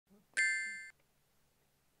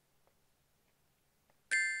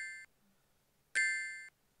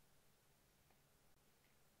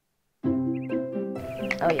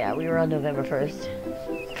Oh yeah, we were on November 1st.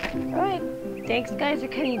 Alright, thanks guys for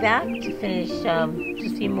coming back to finish, to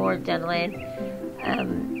see more Dandelion.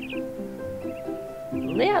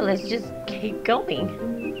 Yeah, let's just keep going.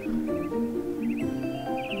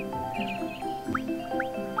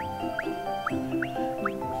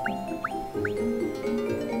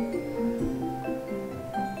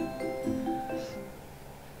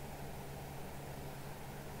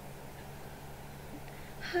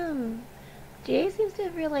 Jihae seems to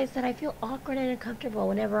have realized that I feel awkward and uncomfortable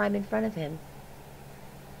whenever I'm in front of him.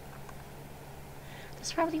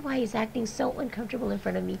 That's probably why he's acting so uncomfortable in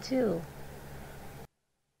front of me too.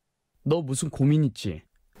 너 무슨 고민 있지?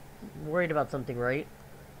 Worried about something, right?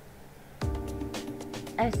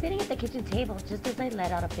 I was sitting at the kitchen table just as I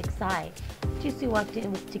let out a big sigh. Jisoo walked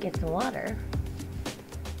in to get some water.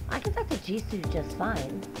 I can talk to Jisoo just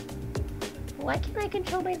fine. Why can't I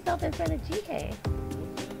control myself in front of Jihae?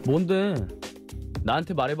 뭔데?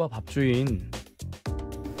 나한테 말해봐, 밥주인.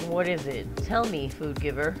 What is it? Tell me, food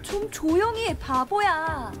giver. 좀 조용히 해,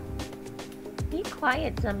 바보야. Be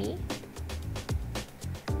quiet, dummy.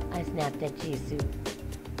 I snapped at Jisoo.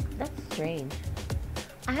 That's strange.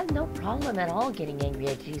 I have no problem at all getting angry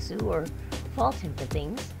at Jisoo or fault him for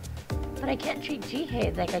things. But I can't treat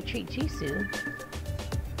Jihae like I treat Jisoo.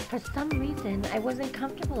 For some reason, I wasn't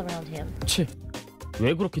comfortable around him. 치,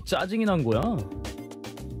 왜 그렇게 짜증이 난 거야?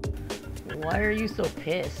 Why are you so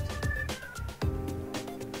pissed?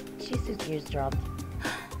 Jisoo's ears dropped.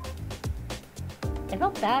 I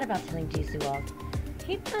felt bad about telling Jisoo off.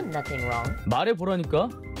 He'd done nothing wrong. 말해보라니까.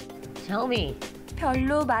 Tell me.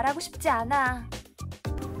 별로 말하고 싶지 않아.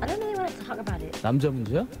 I don't really want to talk about it. 남자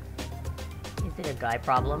문제야? Is it a guy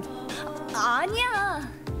problem? 아니야.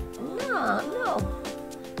 No.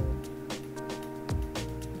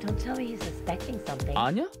 Don't tell me he's suspecting something.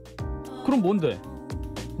 아니야? 그럼 뭔데?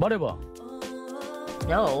 말해봐.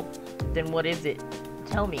 No. Then what is it?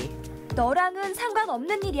 Tell me. 너랑은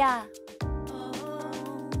상관없는 일이야.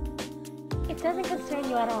 It doesn't concern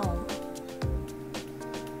you at all.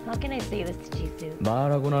 How can I say this to Jisoo?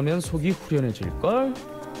 말하고 나면 속이 후련해질걸?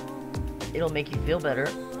 It'll make you feel better.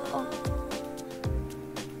 Oh.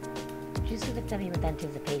 Jisoo looked at me with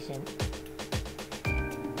anticipation.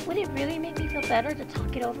 Would it really make me feel better to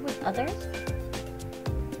talk it over with others?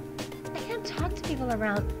 I can't talk to people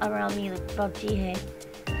around me about Jihae.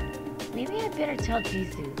 Maybe I'd better tell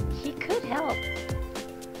Jisoo. He could help.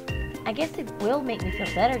 I guess it will make me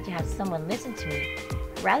feel better to have someone listen to me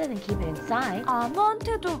rather than keep it inside.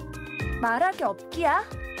 아무한테도 말할 게 없기야?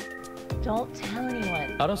 Don't tell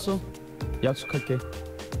anyone. 알았어. 약속할게.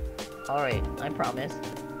 Alright, I promise.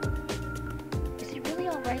 Is it really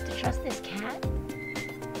alright to trust this cat?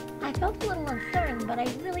 I felt a little uncertain, but I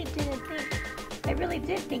really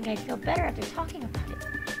did think I'd feel better after talking about it.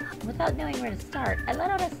 Without knowing where to start, I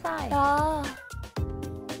let out a sigh. 나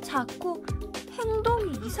자꾸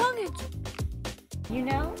행동이 이상해져. You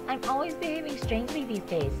know, I'm always behaving strangely these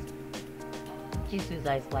days. Jisoo's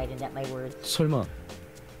eyes widened at my words. 설마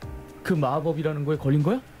그 마법이라는 거에 걸린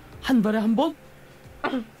거야? 한 달에 한 번?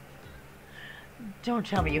 Don't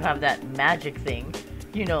tell me you have that magic thing.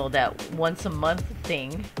 You know, that once a month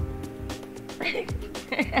thing.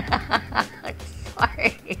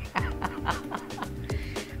 Sorry.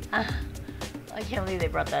 I can't believe they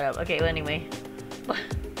brought that up. Okay, well, anyway.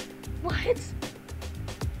 What?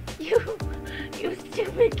 You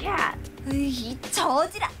stupid cat. 이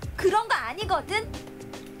저지라. 그런 거 아니거든.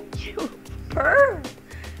 You perv.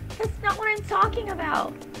 That's not what I'm talking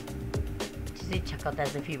about. Jisoo chuckled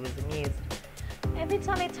as if he was amused. Every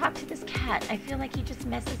time I talk to this cat, I feel like he just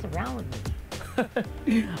messes around with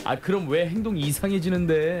me. 아 그럼 왜 행동이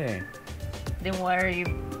이상해지는데? Then why are you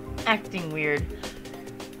acting weird?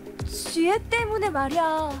 지혜 때문에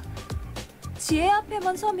말이야. 지혜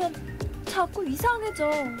앞에만 서면 자꾸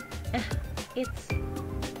이상해져. It's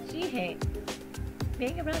Jihae.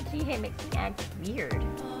 Being around Jihae makes me act weird.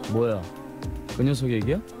 뭐야? 그 녀석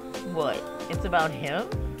얘기야? What? It's about him?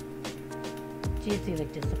 Jisoo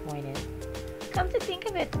looked disappointed. Come to think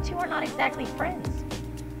of it, the two are not exactly friends.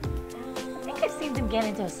 I think I've seen them get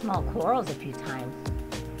into small quarrels a few times.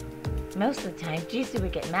 Most of the time, Jisoo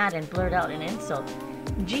would get mad and blurt out an insult.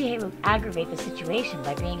 Jihae would aggravate the situation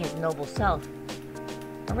by being his noble self.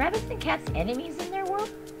 Are rabbits and cats enemies in their world?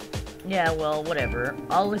 Yeah, well, whatever.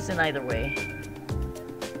 I'll listen either way.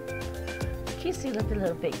 Jisoo looked a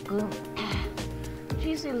little bit gloomy.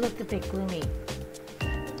 Jisoo looked a bit gloomy.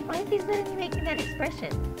 Why is he suddenly making that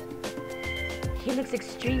expression? He looks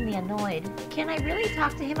extremely annoyed. Can I really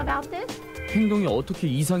talk to him about this? 행동이 어떻게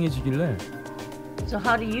이상해지길래? So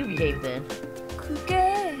how do you behave then?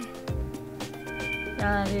 그게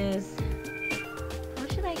That is... How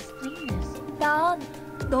should 난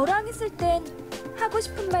너랑 있을 땐 하고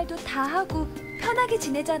싶은 말도 다 하고 편하게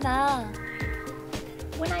지내잖아.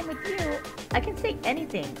 When I'm with you, I can say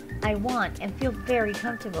anything I want and feel very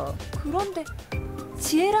comfortable. 그런데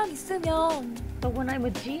지혜랑 있으면 But when I'm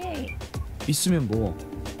with Jihae, 있으면 뭐?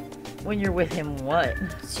 when you're with him, what?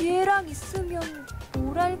 지혜랑 있으면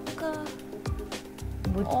뭐랄까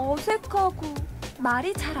어색하고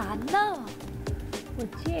말이 잘 안 나와.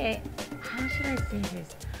 With Jihae, how should I say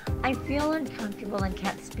this? I feel uncomfortable and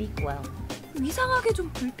can't speak well. 이상하게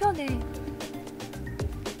좀 불편해.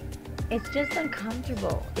 It's just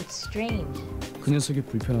uncomfortable. It's strange. 그 녀석이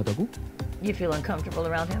불편하다고? You feel uncomfortable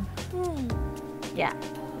around him? 응. Yeah.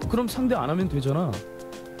 그럼 상대 안 하면 되잖아.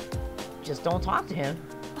 Just don't talk to him.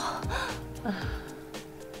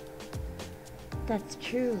 That's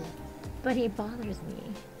true. But he bothers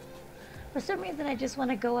me. For some reason, I just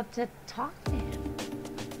want to go up to talk to him.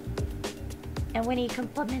 And when he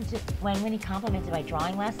complimented my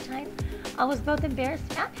drawing last time, I was both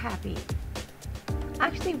embarrassed and happy. I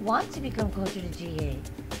actually want to become closer to Jihae.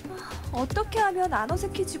 어떻게 하면 안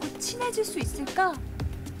어색해지고 친해질 수 있을까?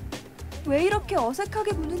 왜 이렇게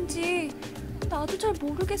어색하게 구는지 나도 잘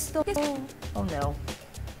모르겠어. Oh no.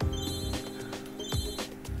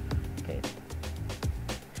 Okay.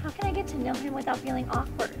 How can I get to know him without feeling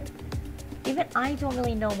awkward? Even I don't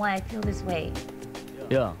really know why I feel this way.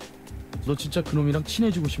 야, 너 진짜 그놈이랑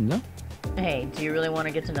친해지고 싶냐? Hey, do you really want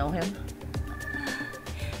to get to know him?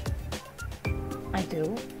 I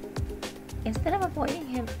do. Instead of avoiding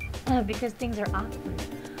him because things are awkward,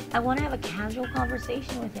 I want to have a casual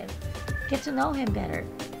conversation with him. Get to know him better.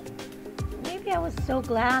 Maybe I was so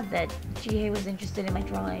glad that Jihae was interested in my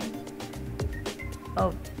drawings.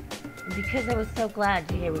 Oh, because I was so glad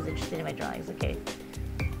Jihae was interested in my drawings, okay.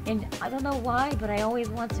 And I don't know why, but I always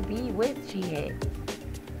want to be with Jihae.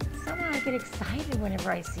 Somehow I get excited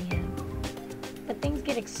whenever I see him. But things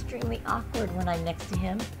get extremely awkward when I'm next to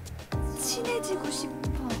him. 친해지고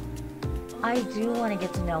싶어. I do want to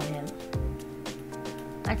get to know him.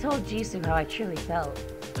 I told Jisoo how I truly felt.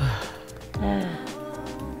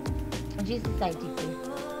 Jisoo sighed deeply.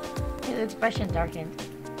 His expression darkened.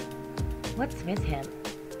 What's with him?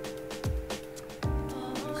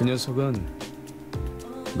 그 녀석은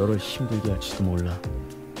너를 힘들게 할지도 몰라.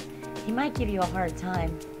 He might give you a hard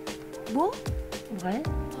time. 뭐? What?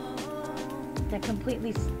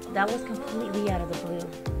 That was completely out of the blue.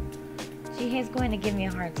 Jihae's going to give me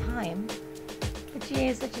a hard time. But Jihae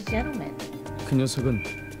is such a gentleman. 그 녀석은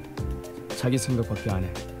자기 생각밖에 안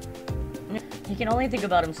해. He can only think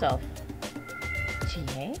about himself.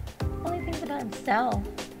 Jihae? Only thinks about himself.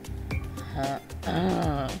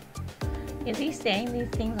 Is he saying these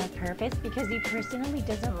things on purpose because he personally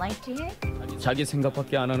doesn't like Jihae? 자기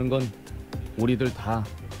생각밖에 안 하는 건 우리들 다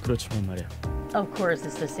그렇지만 말이야. Of course,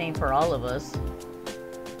 it's the same for all of us.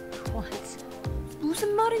 What?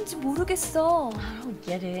 무슨 말인지 모르겠어. I don't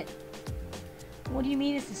get it. What do you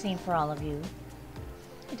mean it's the same for all of you?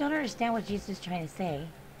 I don't understand what Jesus is trying to say.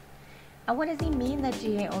 And what does he mean that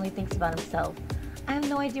Jihae only thinks about himself? I have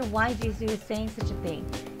no idea why Jesus is saying such a thing.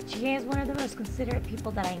 Jihae is one of the most considerate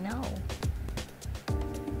people that I know.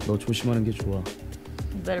 너 조심하는 게 좋아.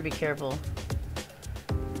 You better be careful.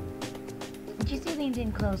 Jesus leaned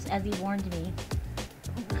in close as he warned me.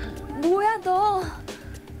 뭐야 너?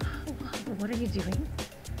 What are you doing?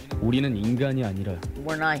 우리는 인간이 아니라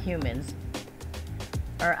We're not humans.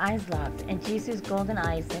 Our eyes locked, and Jesus' golden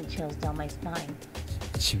eyes sent chills down my spine.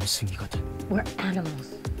 짐승이거든. We're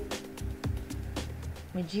animals.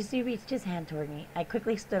 When Jisoo reached his hand toward me, I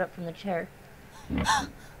quickly stood up from the chair.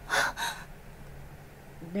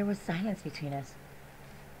 There was silence between us.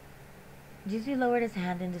 Jisoo lowered his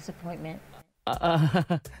hand in disappointment.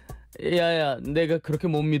 야야, 내가 그렇게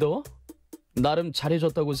못 믿어? 나름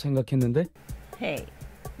잘해줬다고 생각했는데. Hey,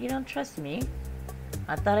 you don't trust me?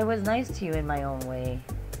 I thought I was nice to you in my own way.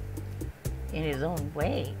 In his own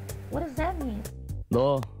way? What does that mean?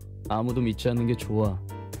 너 아무도 믿지 않는 게 좋아.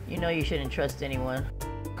 You know you shouldn't trust anyone.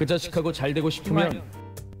 그 자식하고 잘 되고 싶으면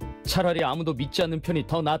차라리 아무도 믿지 않는 편이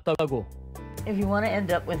더 낫다고. If you want to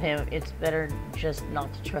end up with him, it's better just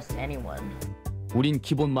not to trust anyone. 우린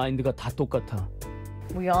기본 마인드가 다 똑같아.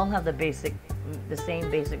 We all have the same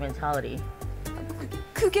basic mentality.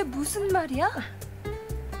 그게 무슨 말이야?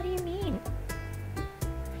 What do you mean?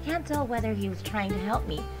 I can't tell whether he was trying to help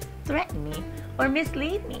me, threaten me, or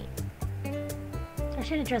mislead me. I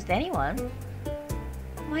shouldn't trust anyone.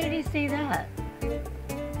 Why did he say that?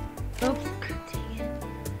 Oops, god dang it.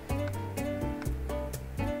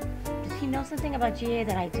 Does he know something about Jihae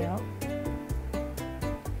that I don't?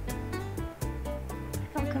 I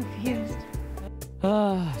felt confused.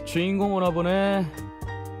 아, 주인공 오나 보네.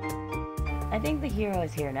 I think the hero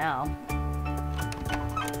is here now.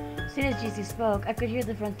 As soon as Jisoo spoke, I could hear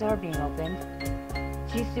the front door being opened.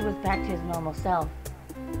 Jisoo was back to his normal self.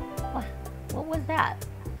 What was that?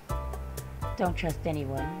 Don't trust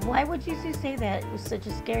anyone. Why would Jisoo say that with such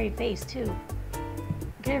a scary face, too?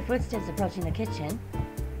 I could hear footsteps approaching the kitchen.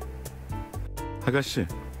 아가씨,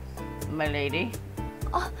 My lady.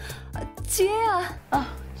 지혜야. Oh,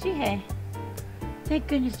 Jihae. Thank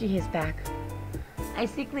goodness Jihae's back. I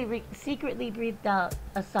secretly breathed out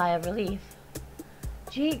a sigh of relief.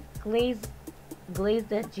 Jihae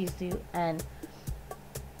glazed at Jisoo and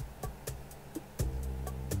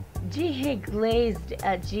Jihae glazed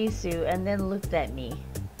at Jisoo and then looked at me.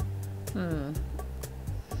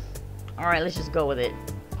 Alright, let's just go with it.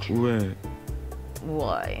 왜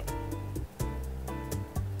Why?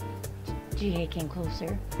 Jihae came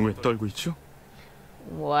closer. 왜 떨고 있죠?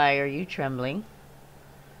 Why are you trembling?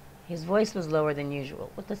 His voice was lower than usual,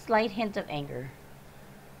 with a slight hint of anger.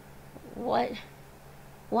 What?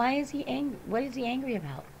 Why is he angry? What is he angry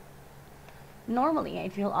about? Normally,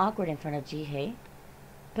 I'd feel awkward in front of Jihae,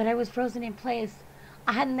 but I was frozen in place.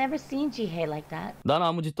 I had never seen Jihae like that. 난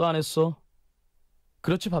아무 짓도 안 했어.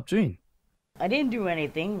 그렇지, 밥주인. I didn't do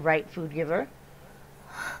anything, right, food giver?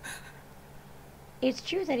 It's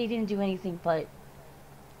true that he didn't do anything, but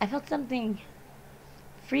I felt something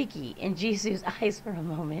freaky in Jisoo's eyes for a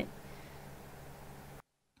moment.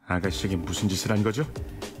 아가씨에게 무슨 짓을 한 거죠?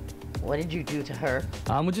 What did you do to her?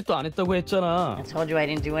 아무 짓도 안 했다고 했잖아. I told you I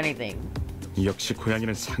didn't do anything. 역시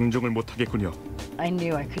고양이는 상종을 못하겠군요. I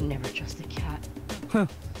knew I could never trust a cat.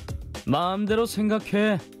 마음대로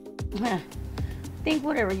생각해. Think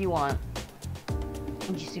whatever you want.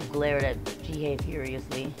 Jisoo glared at Jihae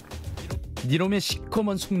furiously. 니놈의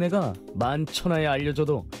시커먼 속내가 만천하에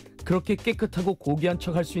알려져도 그렇게 깨끗하고 고귀한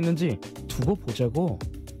척 할 수 있는지 두고 보자고.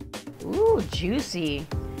 Ooh, juicy.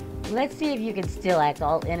 Let's see if you can still act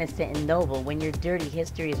all innocent and noble when your dirty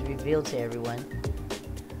history is revealed to everyone.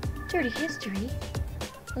 Dirty history?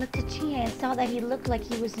 I looked at Jihae and saw that he looked like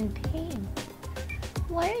he was in pain.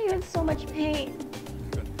 Why are you in so much pain?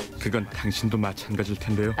 그건 당신도 마찬가지일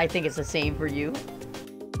텐데요. I think it's the same for you.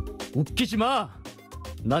 웃기지 마.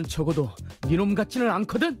 난 적어도 니놈 같지는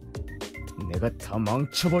않거든. 내가 다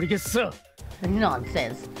망쳐버리겠어.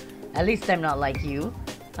 Nonsense. At least I'm not like you.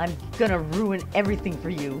 I'm gonna ruin everything for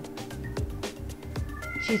you.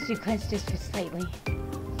 Jisoo clenched his fist slightly.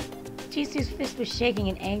 Jisoo's fist was shaking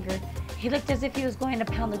in anger. He looked as if he was going to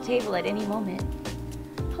pound the table at any moment.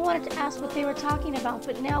 I wanted to ask what they were talking about,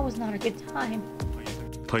 but now was not a good time.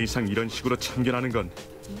 더 이상 이런 식으로 참견하는 건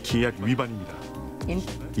계약 위반입니다.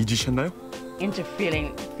 잊으셨나요?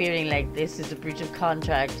 Interfering like this is a breach of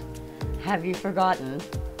contract. Have you forgotten?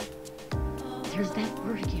 There's that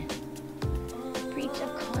word again. Breach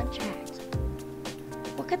of contract.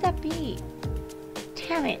 What could that be?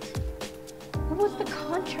 Damn it. What was the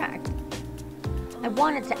contract? I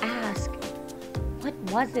wanted to ask. What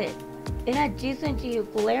was it? It had Jisoo and Jihae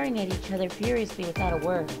glaring at each other furiously without a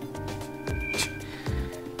word.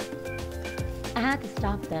 I had to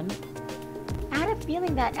stop them. I had a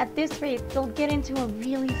feeling that at this rate they'll get into a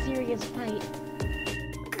really serious fight.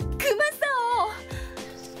 그만 싸워.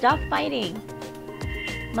 Stop fighting!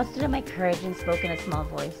 Mustered up my courage and spoke in a small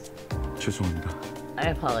voice. 죄송합니다.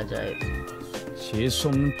 I apologize.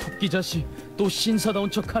 재수없는 토끼 자식 또 신사다운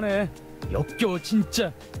척하네. 역겨워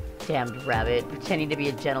진짜. Damned rabbit, pretending to be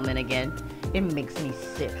a gentleman again. It makes me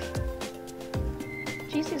sick.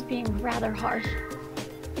 Jisoo's being rather harsh.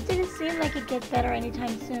 It didn't seem like it'd get better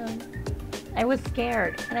anytime soon. I was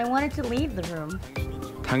scared, and I wanted to leave the room.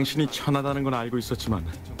 당신이 천하다는 건 알고 있었지만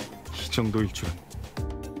이 정도일 줄은.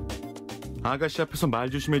 아가씨 앞에서 말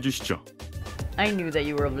조심해 주시죠. I knew that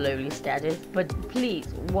you were of lowly status, but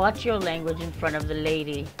please, watch your language in front of the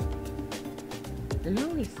lady.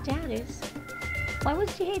 Lowly status? Why was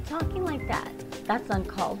Jihae talking like that? That's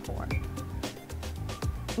uncalled for.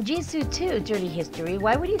 Jisoo too, dirty history.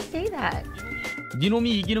 Why would he say that?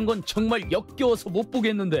 니놈이 이기는 건 정말 역겨워서 못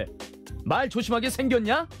보겠는데. 말 조심하게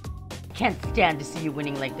생겼냐? Can't stand to see you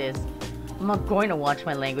winning like this. I'm not going to watch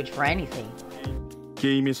my language for anything.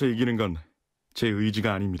 게임에서 이기는 건 제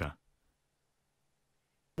의지가 아닙니다.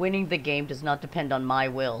 Winning the game does not depend on my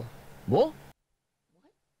will. 뭐?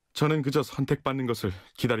 저는 그저 선택받는 것을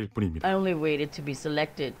기다릴 뿐입니다. I only waited to be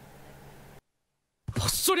selected.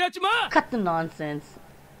 헛소리 하지 마! Cut the nonsense.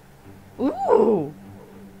 Ooh!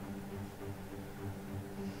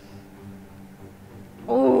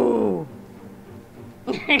 Ooh!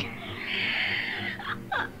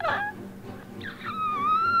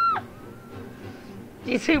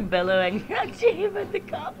 Jisoo bellowing at Jihae at the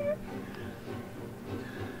cover.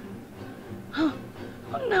 Oh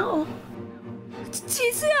no!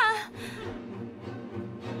 지수야!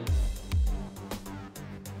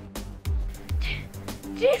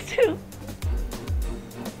 Jisoo!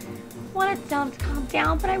 Wanted to tell him to calm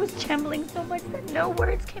down, but I was trembling so much that no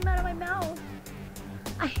words came out of my mouth.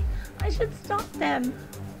 I should stop them.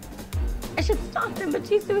 I should stop them, but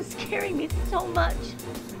Jisoo is scaring me so much.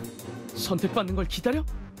 선택받는 걸 기다려?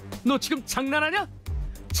 너 지금 장난하냐?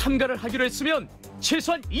 참가를 하기로 했으면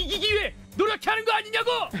최소한 이기기 위해 노력하는 거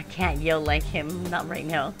아니냐고! I can't yell like him, not right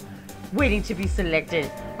now. Waiting to be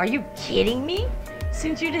selected. Are you kidding me?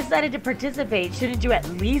 Since you decided to participate, shouldn't you at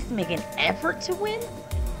least make an effort to win?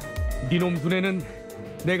 네놈 눈에는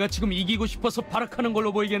내가 지금 이기고 싶어서 발악하는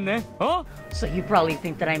걸로 보이겠네, 어? So you probably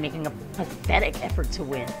think that I'm making a pathetic effort to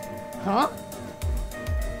win, huh?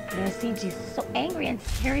 I've never seen Jisoo so angry and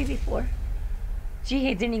scary before.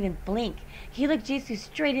 Jihae didn't even blink. He looked Jisoo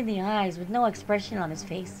straight in the eyes with no expression on his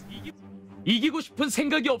face. 이기고 싶은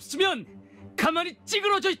생각이 없으면 가만히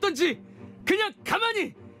찌그러져 있던지 그냥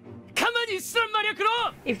가만히 있으란 말이야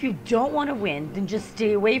그럼! If you don't want to win, then just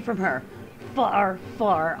stay away from her. Far,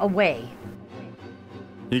 far away.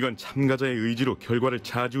 이건 참가자의 의지로 결과를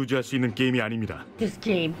좌지우지할 수 있는 게임이 아닙니다. This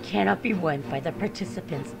game cannot be won by the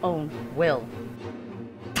participants' own will.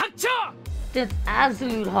 닥쳐! That's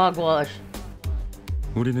absolute hogwash.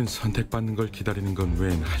 우리는 선택받는 걸 기다리는 것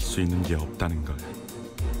외엔 할 수 있는 게 없다는 걸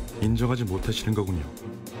인정하지 못하시는 거군요.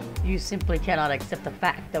 You simply cannot accept the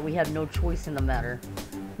fact that we have no choice in the matter.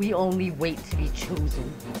 We only wait to be chosen.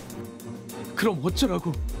 그럼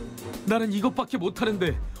어쩌라고? 나는 이것밖에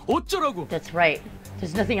못하는데 어쩌라고? That's right.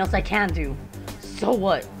 There's nothing else I can do. So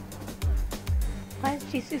what? Why is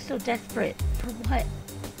Jisoo so desperate? For what?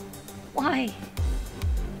 Why?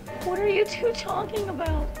 What are you two talking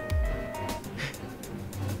about?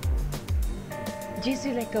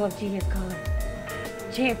 Jisoo let go of Jihae's collar.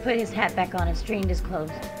 Jihae put his hat back on and straightened his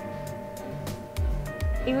clothes.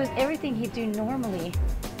 It was everything he'd do normally,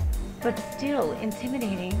 but still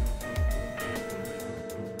intimidating.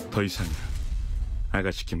 더 이상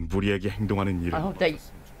아가씨께 무리하게 행동하는 일은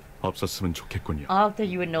없었으면 좋겠군요. I hope that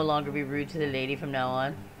you would no longer be rude to the lady from now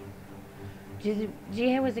on.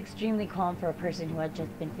 Jihae was extremely calm for a person who had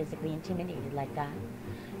just been physically intimidated like that.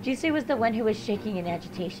 Jisoo was the one who was shaking in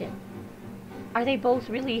agitation. Are they both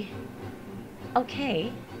really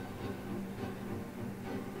okay?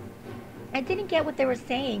 I didn't get what they were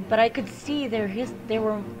saying, but I could see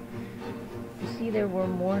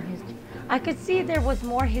I could see there was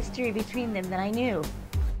more history between them than I knew.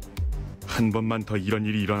 한 번만 더 이런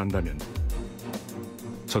일이 일어난다면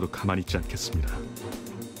저도 가만히 있지 않겠습니다.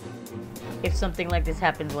 If something like this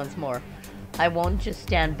happens once more, I won't just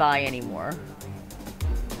stand by anymore.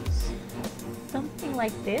 Something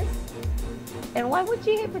like this? And why would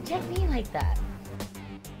Jihae protect me like that?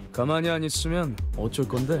 가만히 안 있으면 어쩔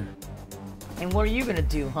건데? And what are you gonna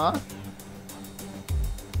do, huh?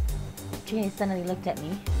 Jihae suddenly looked at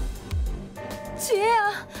me.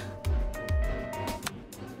 지혜야!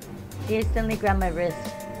 Jihae suddenly grabbed my wrist.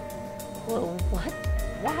 Whoa, what?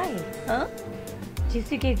 Why? Huh?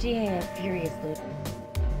 Jisoo gave Jihae a furious look.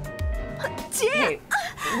 지혜야! Hey,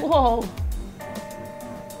 whoa!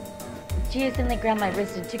 Jihae suddenly grabbed my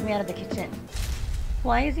wrist and took me out of the kitchen.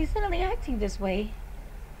 Why is he suddenly acting this way?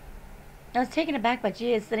 I was taken aback by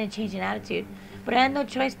Jihae's sudden change in attitude, but I had no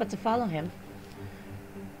choice but to follow him.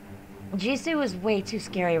 Jisoo was way too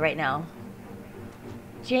scary right now.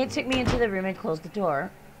 Jihae took me into the room and closed the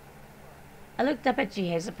door. I looked up at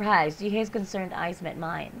Jihae, surprised. Jihae's concerned eyes met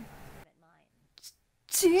mine.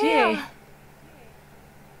 지혜야!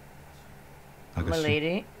 My 아가씨,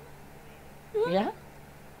 lady? Yeah?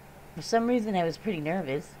 For some reason I was pretty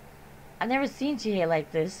nervous. I've never seen Jihae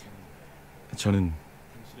like this. 저는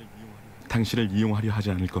당신을 이용하려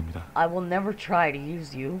하지 않을 겁니다. I will never try to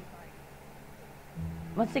use you.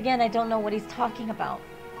 Once again, I don't know what he's talking about.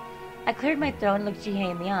 I cleared my throat and looked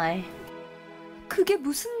Jihae in the eye. 그게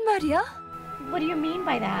무슨 말이야? What do you mean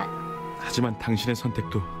by that? 하지만 당신의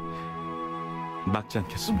선택도 막지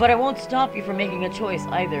않겠습니다. But I won't stop you from making a choice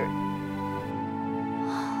either.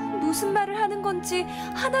 무슨 말을 하는 건지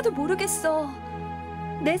하나도 모르겠어.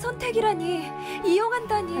 내 선택이라니,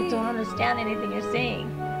 이용한다니. I don't understand anything you're saying.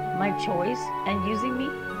 My choice and using me?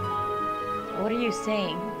 What are you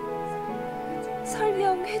saying?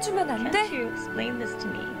 설명해주면 안 돼? Can't you explain this to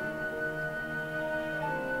me?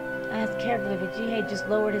 I asked carefully, but Jihae just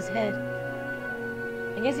lowered his head.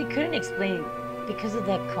 I guess he couldn't explain because of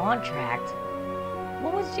that contract.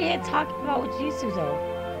 What was Jihae talking about with Jisoo though?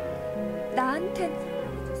 나한텐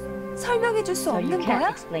설명해줄 수 So you 없는 can't 거야?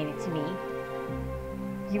 explain it to me.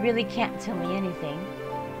 You really can't tell me anything.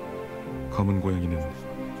 검은 고양이는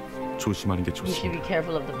조심하는 게 You should be 좋습니다.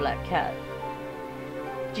 careful of the black cat.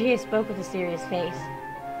 Jihae spoke with a serious face.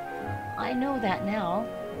 I know that now,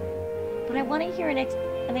 but I want to hear an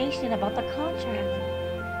explanation about the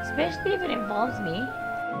contract, especially if it involves me.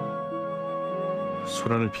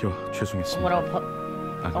 소란을 피워 I 죄송했습니다.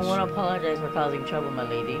 want to apologize for causing trouble, my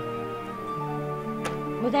lady.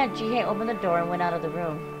 With that, Jihae opened the door and went out of the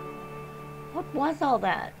room. What was all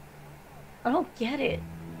that? I don't get it.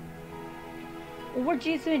 What were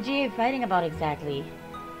Jisoo and Jihae fighting about exactly?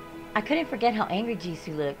 I couldn't forget how angry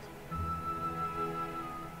Jisoo looked.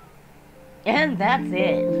 And that's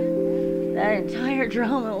it. That entire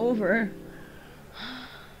drama over.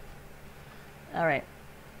 Alright.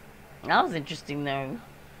 That was interesting though.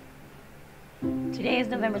 Today is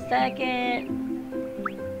November 2nd.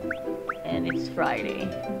 And it's Friday.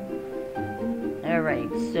 Alright,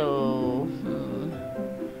 so...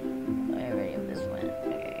 I already have this one.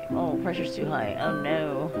 Okay. Oh, pressure's too high. Oh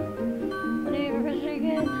no. What do you have pressure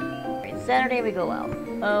again? Alright, Saturday we go out.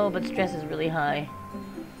 Oh, but stress is really high.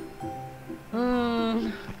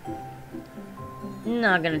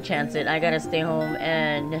 Not gonna chance it. I gotta stay home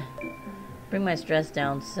and bring my stress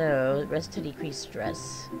down. So, rest to decrease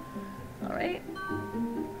stress. Alright.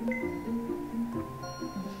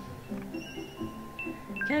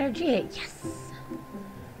 Counter Jihae, yes!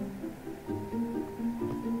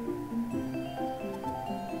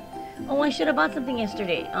 Oh, I should have bought something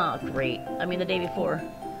yesterday. Oh, great. I mean, the day before.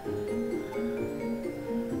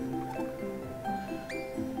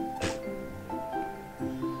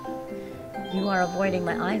 You are avoiding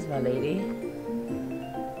my eyes, my lady.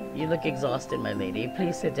 You look exhausted, my lady.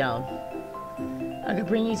 Please sit down. I could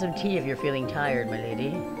bring you some tea if you're feeling tired, my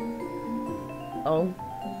lady. Oh,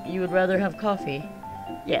 you would rather have coffee?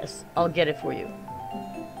 Yes, I'll get it for you.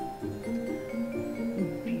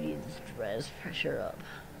 Beauty and stress, pressure up.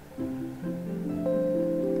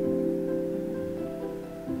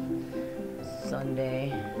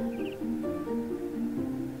 Sunday.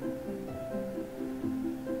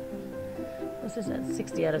 What's this at?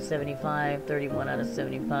 60 out of 75, 31 out of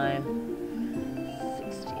 75,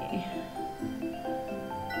 60.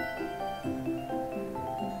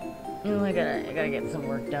 Oh, I gotta get some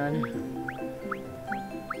work done.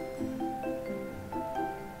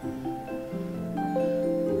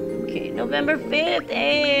 Okay, November 5th,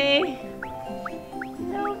 eh?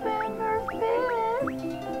 November 5th.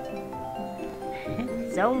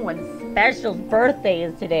 Someone's special birthday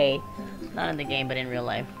is today. Not in the game, but in real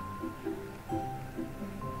life.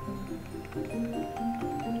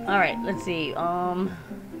 Alright, let's see.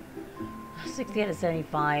 60 out of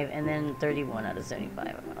 75, and then 31 out of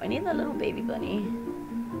 75. I need that little baby bunny.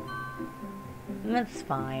 That's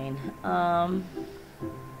fine.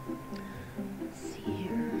 Let's see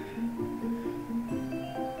here.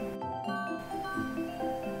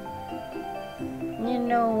 You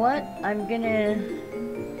know what? I'm gonna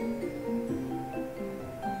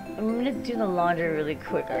do the laundry really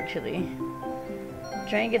quick, actually.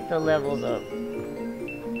 Try and get the levels up.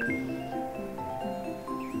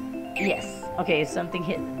 Yes. Okay, something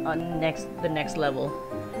hit on the next level.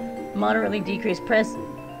 Moderately decreased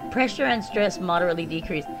pressure and stress moderately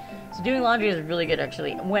decreased. So doing laundry is really good,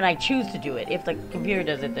 actually. When I choose to do it. If the computer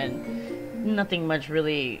does it, then nothing much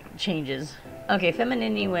really changes. Okay,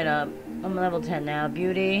 femininity went up. I'm level 10 now.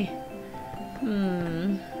 Beauty.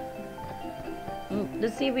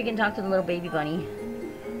 Let's see if we can talk to the little baby bunny.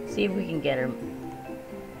 See if we can get her.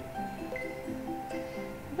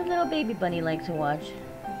 What the little baby bunny like to watch?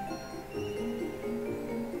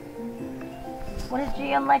 What does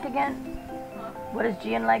Gian like again? What does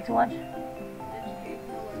Gian like to watch?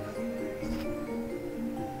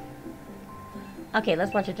 Okay,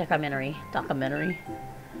 let's watch a documentary.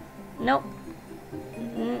 Nope.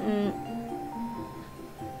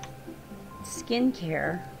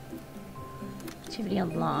 Skincare. Activity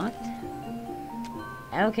unlocked.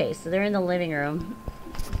 Okay, so they're in the living room.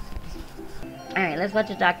 Alright, let's watch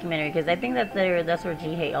a documentary, because I think that's where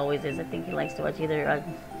Jihae always is. I think he likes to watch either a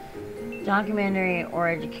documentary or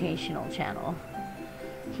educational channel.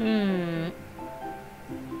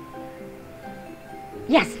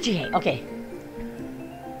 Yes, Jihae, okay.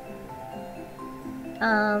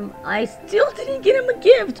 I still didn't get him a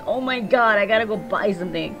gift. Oh my god, I gotta go buy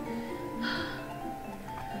something.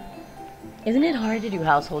 Isn't it hard to do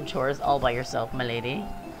household chores all by yourself, my lady?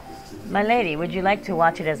 My lady, would you like to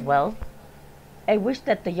watch it as well? I wish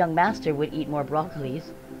that the young master would eat more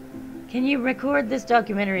broccolis. Can you record this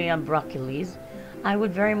documentary on broccolis? I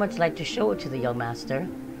would very much like to show it to the young master.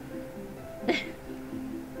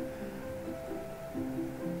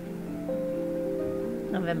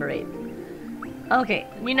 November 8th. Okay,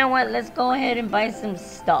 you know what? Let's go ahead and buy some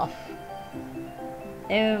stuff.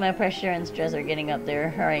 Oh, my pressure and stress are getting up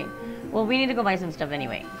there. Alright. Well, we need to go buy some stuff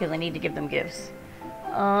anyway, because I need to give them gifts.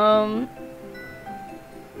 Go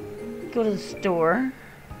to the store.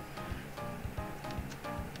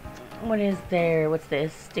 What is there? What's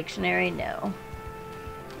this? Dictionary? No.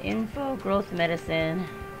 Info, growth medicine.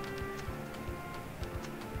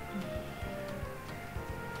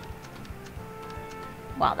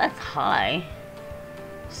 Wow, that's high.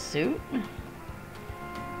 Suit?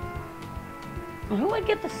 Who would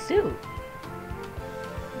get the suit?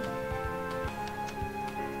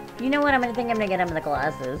 You know what? I'm gonna get him the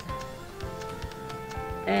glasses.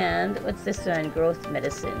 And what's this one? Growth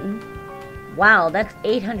medicine. Wow, that's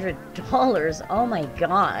 $800. Oh my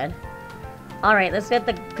god. Alright, let's get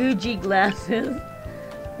the Gucci glasses.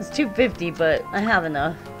 It's $250, but I have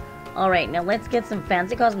enough. Alright, now let's get some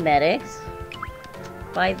fancy cosmetics.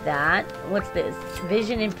 Buy that. What's this?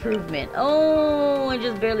 Vision improvement. Oh, I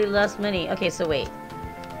just barely lost money. Okay, so wait.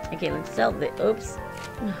 Okay, let's sell the... Oops.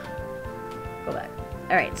 Go back.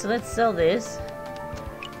 Alright, so let's sell this.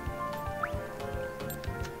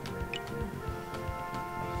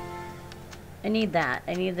 I need that.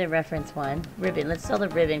 I need the reference one. Ribbon. Let's sell the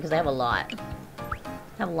ribbon because I have a lot.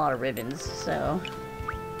 I have a lot of ribbons, so...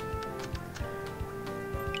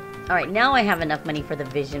 Alright, now I have enough money for the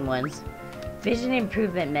vision ones. Vision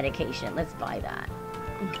improvement medication. Let's buy that.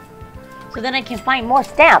 So then I can find more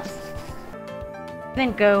stamps.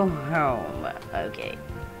 Then go home. Okay.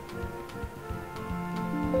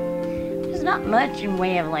 There's not much in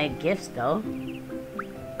way of like gifts though.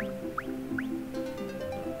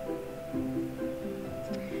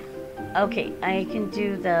 Okay, I can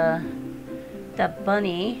do the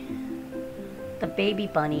bunny, the baby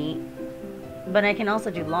bunny, but I can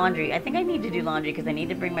also do laundry. I think I need to do laundry because I need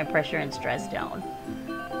to bring my pressure and stress down.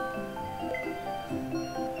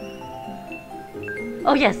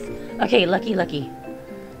 Oh yes, okay, lucky.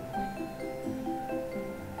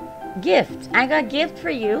 Gift, I got gift for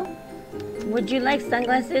you. Would you like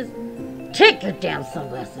sunglasses? Take your damn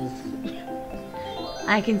sunglasses.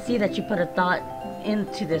 I can see that you put a thought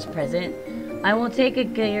into this present. I will take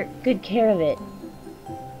good care of it.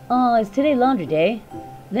 Oh, is today laundry day?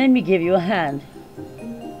 Let me give you a hand.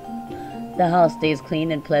 The house stays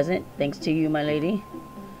clean and pleasant, thanks to you, my lady.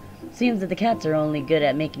 Seems that the cats are only good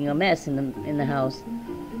at making a mess in the house.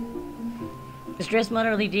 Stress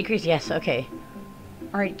moderately decreased? Yes, okay.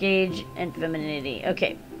 Art gauge and femininity.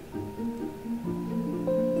 Okay.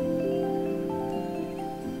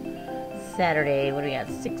 Saturday, what do we got?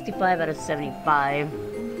 65 out of 75.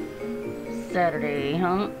 Saturday,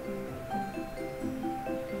 huh?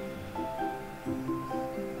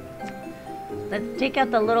 Let's take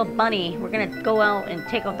out the little bunny. We're gonna go out and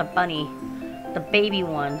take out the bunny. The baby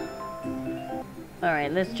one.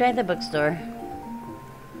 Alright, let's try the bookstore.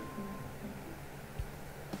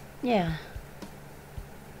 Yeah.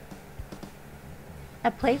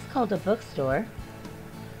 A place called a bookstore?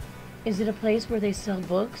 Is it a place where they sell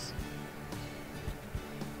books?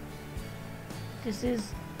 This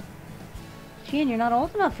is... Jan, you're not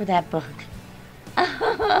old enough for that book.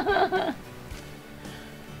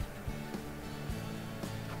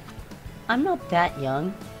 I'm not that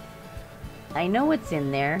young. I know what's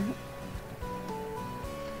in there.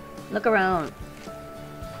 Look around.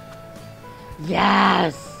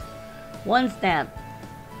 Yes! 1 stamp.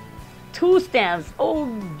 2 stamps. Oh,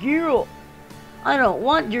 girl. I don't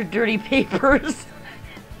want your dirty papers.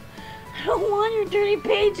 I don't want your dirty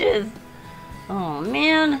pages. Oh,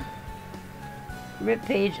 man. Rip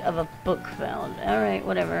page of a book found. Alright,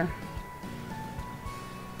 whatever.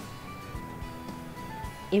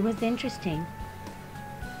 It was interesting.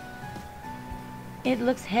 It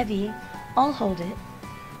looks heavy. I'll hold it.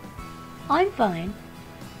 I'm fine.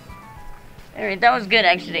 Alright, that was good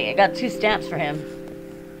actually. I got 2 stamps for him.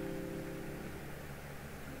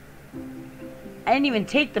 I didn't even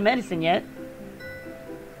take the medicine yet.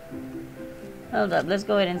 Hold up, let's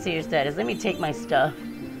go ahead and see your status. Let me take my stuff.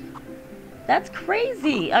 That's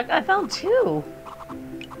crazy. I found 2.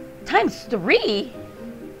 Times 3?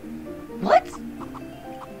 What?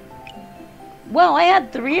 Wow, I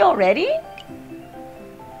had 3 already?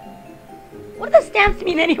 What do the stamps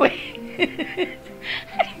mean anyway?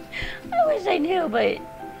 I wish I knew, but...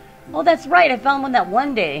 Oh, that's right. I found one that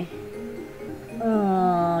one day.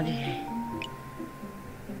 Oh, gee.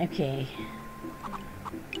 Okay.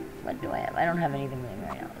 What do I have? I don't have anything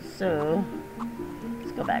right now. So,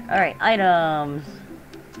 let's go back. Alright, items.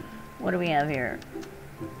 What do we have here?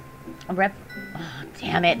 A rep... Oh,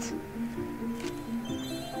 damn it.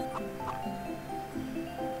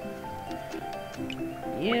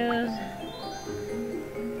 Use.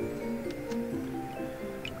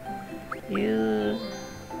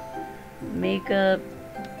 makeup.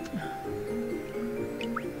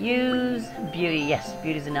 Use beauty. Yes,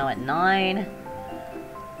 beauty's now at 9.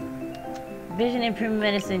 Vision improvement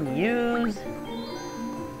medicine. Use.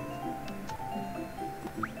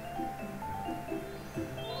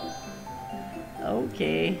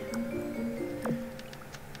 Okay.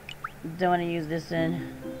 Don't want to use this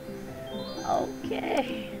then.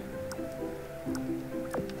 Okay.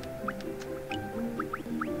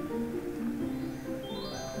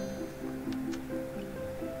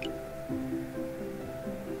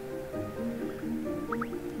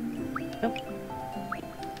 Nope.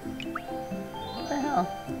 What the hell?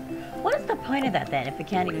 What is the point of that then if we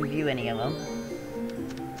can't even view any of them?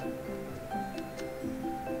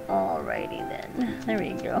 Alrighty then. There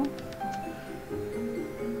we go.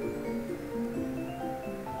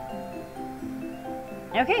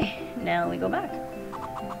 Okay, now we go back.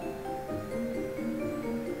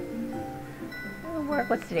 Work.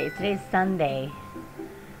 What's today? Today's Sunday.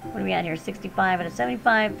 What are we at here? 65 out of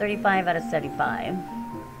 75, 35 out of 75.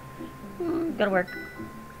 Go to work.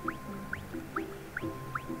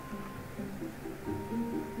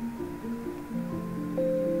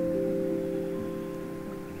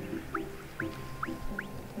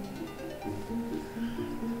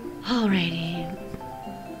 Alrighty.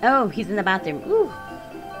 Oh, he's in the bathroom. Ooh.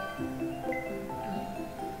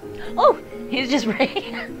 Oh, he's just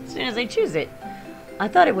ready as soon as I choose it. I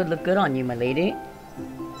thought it would look good on you, my lady.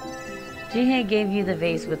 Jihae gave you the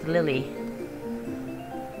vase with Lily.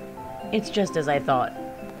 It's just as I thought.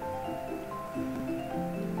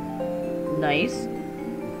 Nice.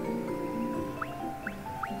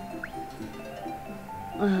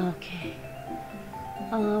 Okay.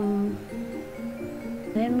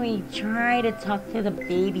 Then we try to talk to the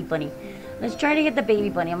baby bunny. Let's try to get the baby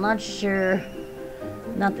bunny. I'm not sure.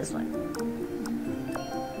 Not this one.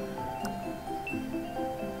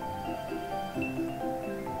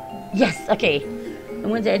 Yes, okay. I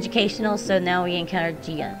went to educational, so now we encountered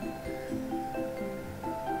Jihae.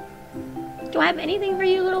 Do I have anything for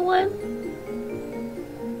you, little one?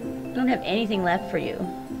 I don't have anything left for you.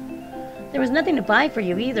 There was nothing to buy for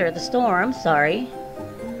you either at the store, I'm sorry.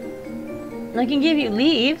 I can give you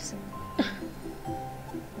leaves.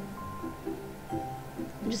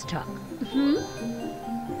 Just talk.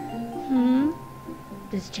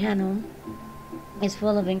 This channel is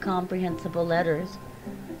full of incomprehensible letters.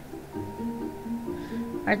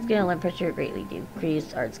 Art skill and pressure greatly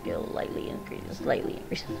decreased. Art skill lightly increased. Slightly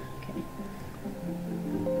increased. Okay.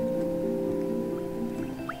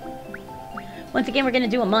 Once again, we're gonna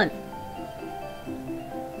do a month.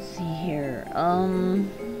 Let's see here.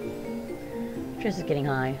 Stress is getting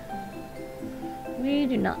high. We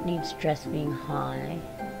do not need stress being high.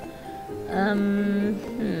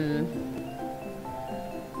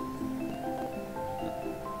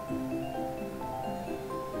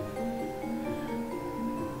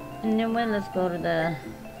 And then let's go to the...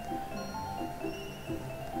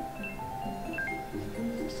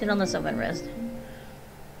 Sit on the sofa and rest.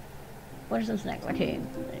 What are some snacks? Okay,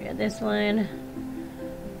 I got this one.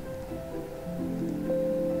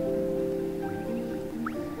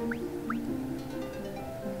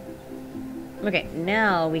 Okay,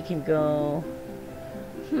 now we can go...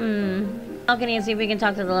 Balcony and see if we can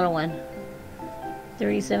talk to the little one.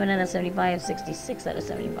 37 out of 75, 66 out of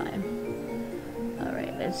 75.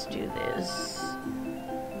 Alright, let's do this.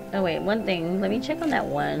 Oh wait, one thing. Let me check on that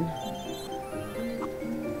one.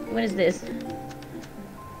 What is this?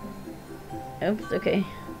 Oops, okay.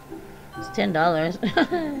 It's $10.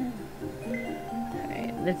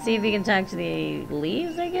 Alright, let's see if we can talk to the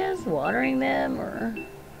leaves, I guess? Watering them, or...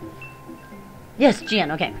 Yes,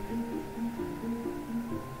 Jian, okay.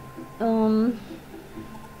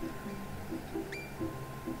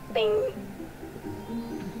 Bing!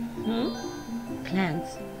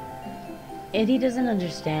 Plants. Eddie doesn't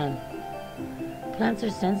understand. Plants are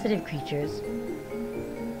sensitive creatures.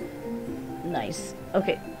 Nice.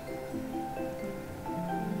 Okay.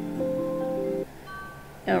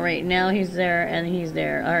 Alright, now he's there and he's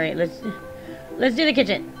there. Alright, let's do the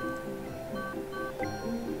kitchen.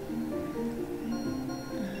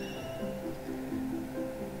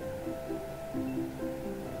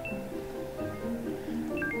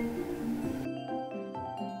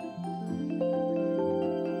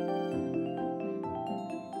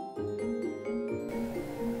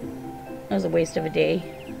 That was a waste of a day.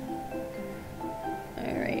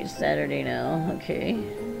 Alright, Saturday now. Okay.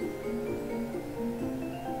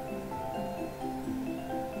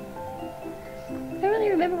 I don't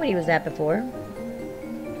really remember what he was at before.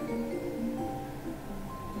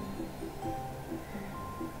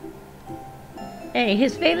 Hey,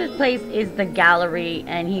 his favorite place is the gallery,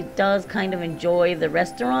 and he does kind of enjoy the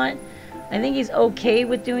restaurant. I think he's okay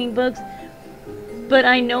with doing books, but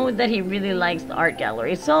I know that he really likes the art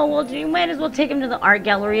gallery. So, well, you might as well take him to the art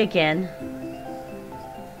gallery again.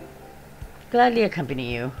 Gladly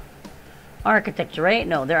accompany you. Architecture, right?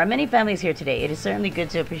 No, there are many families here today. It is certainly good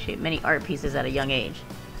to appreciate many art pieces at a young age.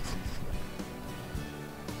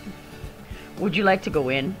 Would you like to go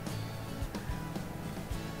in?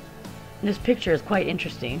 This picture is quite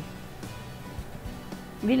interesting.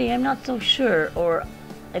 Really, I'm not so sure, or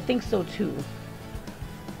I think so too.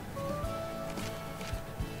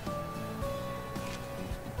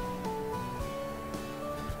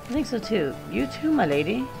 I think so too. You too, my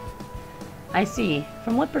lady. I see.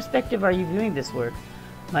 From what perspective are you viewing this work,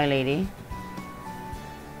 my lady?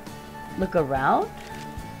 Look around?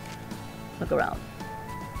 Look around.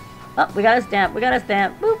 Oh, we got a stamp. We got a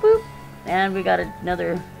stamp. Boop, boop. And we got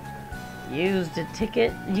another used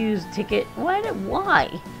ticket. Used ticket. Why?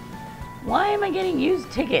 Why am I getting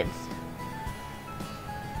used tickets?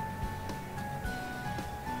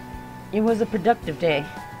 It was a productive day.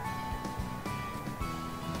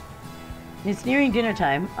 It's nearing dinner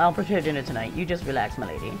time. I'll prepare dinner tonight. You just relax, my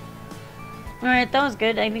lady. Alright, that was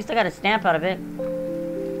good. At least I got a stamp out of it.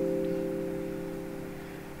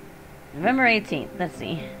 November 18th. Let's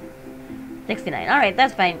see. 69. Alright,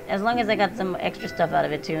 that's fine. As long as I got some extra stuff out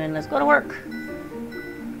of it too. And let's go to work.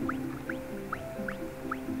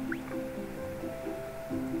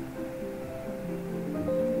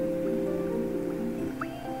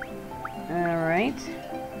 Alright.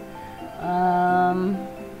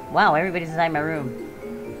 Wow, everybody's inside my room.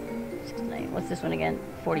 69. What's this one again?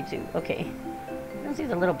 42. Okay. I don't see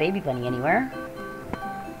the little baby bunny anywhere.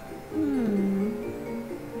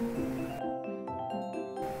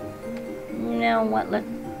 Now what?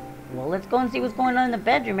 Let's go and see what's going on in the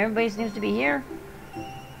bedroom. Everybody seems to be here.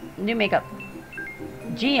 New makeup.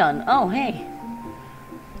 Jian. Oh, hey.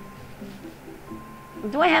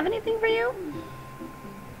 Do I have anything for you?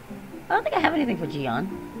 I don't think I have anything for Jian.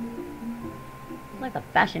 Like a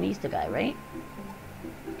fashionista guy, right?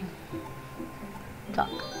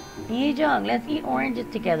 Talk. Hey, Jung, let's eat oranges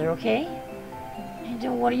together, okay? And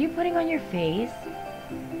Jung, what are you putting on your face?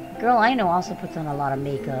 Girl I know also puts on a lot of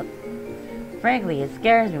makeup. Frankly, it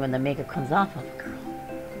scares me when the makeup comes off of a girl.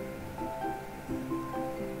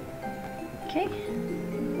 Okay.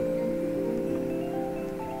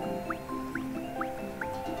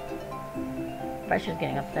 Pressure's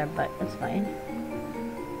getting up there, but it's fine.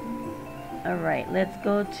 Alright, let's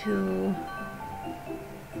go to...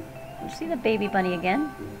 see the baby bunny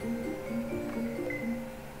again.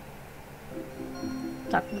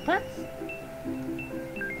 Talk to the plants.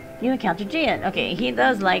 You encountered Jian. Okay, he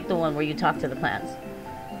does like the one where you talk to the plants.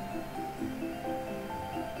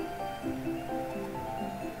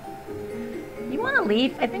 You want a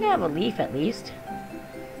leaf? I think I have a leaf at least.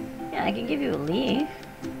 Yeah, I can give you a leaf.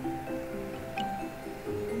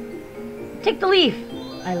 Take the leaf!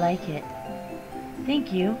 I like it.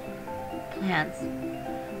 Thank you. Plants.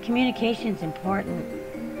 Communication's important.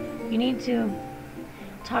 You need to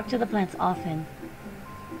talk to the plants often.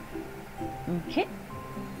 Okay.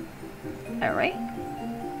 Alright.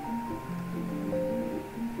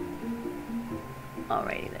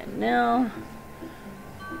 Alrighty then. Now,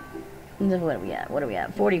 what are we at? What are we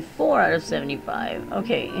at? 44 out of 75.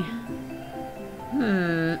 Okay.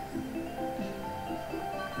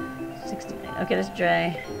 69. Okay, let's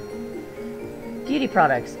try beauty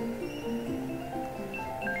products.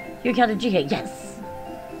 You encountered Jihae. Yes.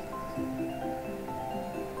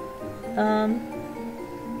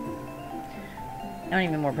 I don't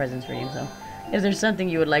even more presents for you, so. Is there something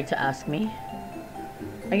you would like to ask me?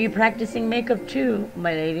 Are you practicing makeup too,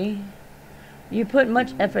 my lady? You put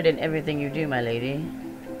much effort in everything you do, my lady.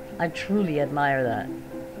 I truly admire that.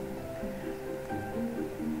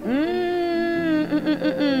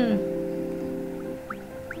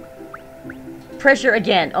 Pressure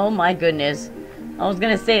again. Oh my goodness. I was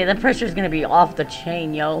gonna say, the pressure's gonna be off the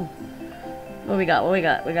chain, yo. What we got? What we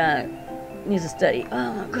got? We got... needs to study.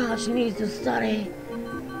 Oh my god, she needs to study.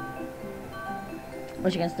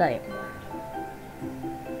 What you gonna study?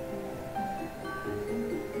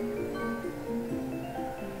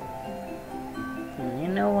 You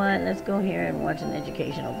know what? Let's go here and watch an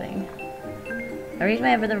educational thing. I reached my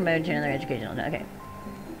hand for the remote to another educational thing. Okay.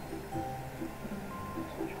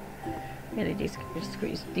 Really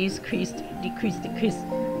decreased.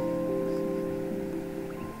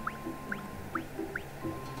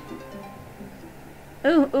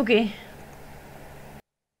 Oh, okay.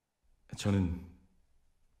 저는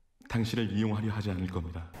당신을 이용하려 하지 않을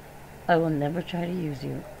겁니다. I will never try to use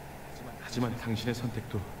you. 하지만 당신의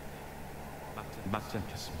선택도 맞지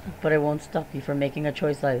않겠습니다. But I won't stop you from making a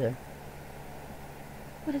choice either.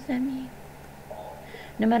 What does that mean?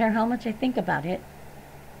 No matter how much I think about it,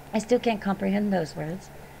 I still can't comprehend those words.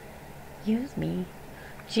 Use me?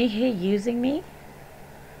 Jihae using me?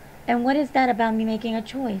 And what is that about me making a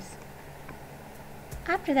choice?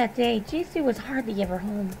 After that day, Jisoo was hardly ever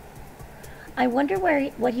home. I wonder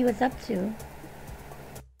what he was up to.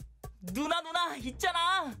 누나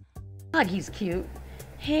있잖아. God, he's cute.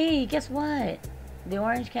 Hey, guess what? The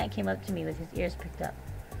orange cat came up to me with his ears pricked up.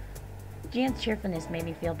 Jian's cheerfulness made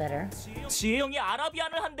me feel better. 지혜 형이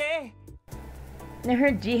아라비안을 한대. I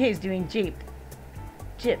heard Jihae's doing Jeep.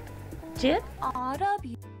 Jip. Jip?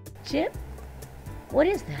 아라비. Jip? What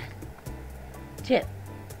is that? Jip.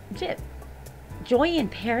 Jip. Joy in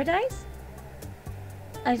Paradise?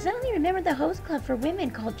 I suddenly remembered the host club for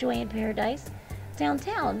women called Joy in Paradise.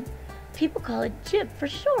 Downtown. People call it Jip for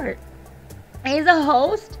short. He's a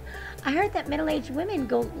host? I heard that middle-aged women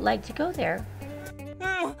like to go there.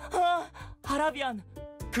 아라비안.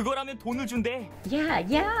 그거라면 돈을 준대.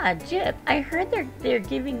 Yeah, Jip. I heard they're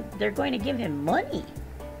going to give him money.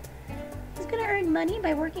 He's gonna earn money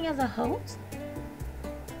by working as a host?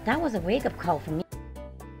 That was a wake-up call for me.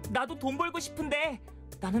 나도 돈 벌고 싶은데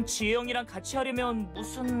나는 지혜 형이랑 같이 하려면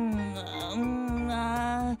무슨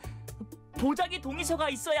보자기 동의서가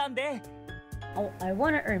있어야 한대. Oh, I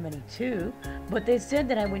want to earn money too, but they said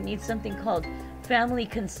that I would need something called family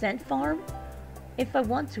consent form if I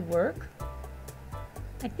want to work.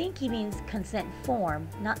 I think he means consent form,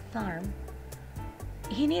 not farm.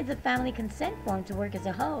 He needs a family consent form to work as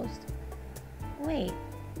a host. Wait,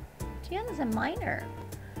 Jian is a minor,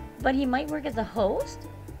 but he might work as a host?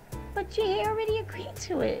 But Jihae already agreed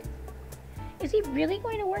to it. Is he really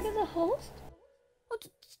going to work as a host?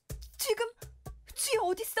 지금 쥐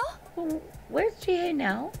어딨어? Where's Jihae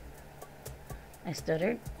now? I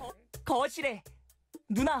stuttered. 거실에.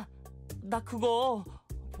 누나, 나 그거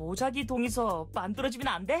보자기 동의서 만들어주면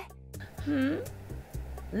안 돼?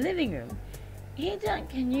 Living room. Hey, John,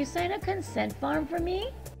 can you sign a consent form for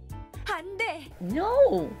me? 안 돼.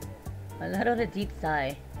 No! I let out a deep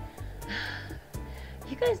sigh.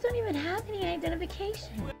 You guys don't even have any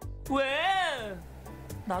identification. 왜?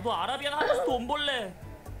 나도 아라비안 하면서 돈 벌래.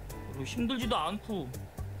 그리고 힘들지도 않고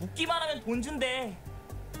웃기만 하면 돈 준대.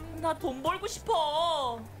 나 돈 벌고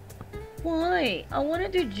싶어. Why? I want to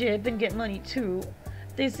do Jib and get money too.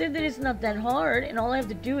 They said that it's not that hard and all I have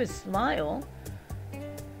to do is smile.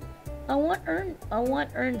 I want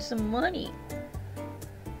earn some money.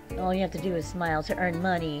 All you have to do is smile to earn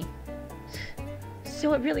money.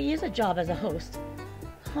 So it really is a job as a host.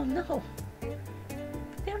 Oh no.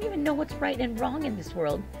 They don't even know what's right and wrong in this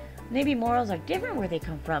world. Maybe morals are different where they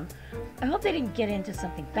come from. I hope they didn't get into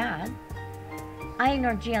something bad. I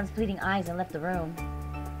ignored Jian's pleading eyes and left the room.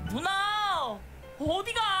 누나!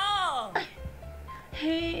 어디가?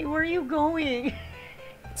 Hey, where are you going?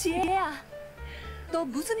 지혜야, 너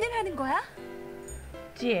무슨 일 하는 거야?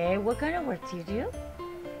 Jihae, what kind of work do you do?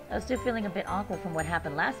 I was still feeling a bit awkward from what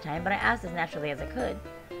happened last time, but I asked as naturally as I could.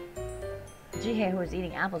 Jihae, who was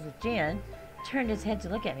eating apples with Jian, turned his head to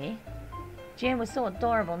look at me. Jian was so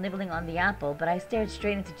adorable nibbling on the apple, but I stared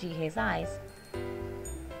straight into Jihae's eyes.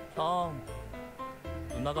 형,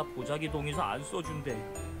 누나가 보자기 동의서 안 써준대.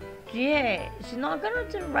 Jihae, she's not gonna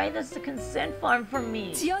write us a consent form for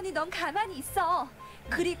me. 지연이 넌 가만히 있어.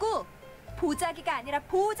 그리고 보자기가 아니라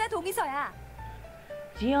보호자 동의서야.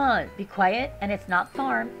 Jian, be quiet, and it's not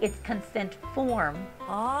farm, it's consent form.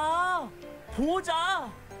 아,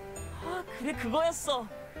 보호자. 아, 그래 그거였어.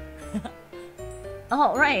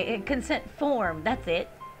 Oh, right, consent form, that's it.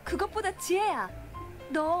 그것보다 지혜야,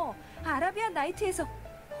 너 아라비안 나이트에서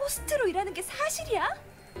호스트로 일하는 게 사실이야?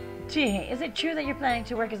 Jihae, is it true that you're planning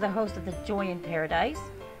to work as the host of the Joy in Paradise?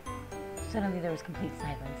 Suddenly there was complete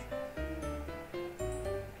silence.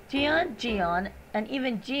 Jian, and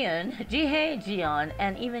even Jihae, Jian,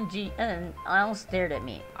 and even Jian all stared at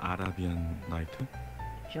me. 아라비안 나이트?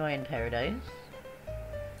 Joy in Paradise?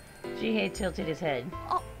 Jihae tilted his head.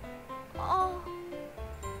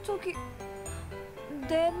 저기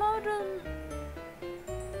내 말은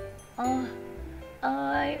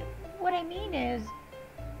What I mean is,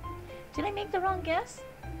 did I make the wrong guess?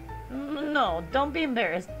 No, don't be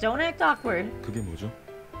embarrassed. Don't act awkward. 그게 뭐죠?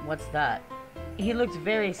 What's that? He looked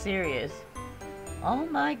very serious. Oh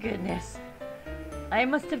my goodness. I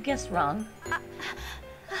must have guessed wrong.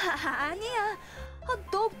 아니야.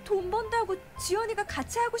 너 돈 번다고 지연이가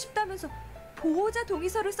같이 하고 싶다면서 보호자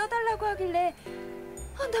동의서를 써달라고 하길래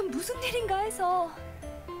난 무슨 일인가 해서.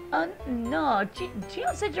 No.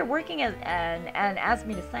 Jihan said you're working as and asked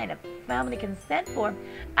me to sign a family consent form.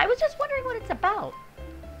 I was just wondering what it's about.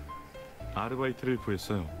 아르바이트를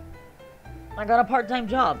구했어요. I got a part-time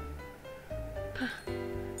job.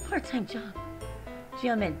 Part-time job.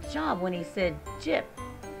 Jihan meant job when he said jip.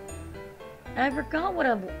 I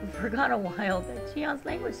forgot a while that Jihan's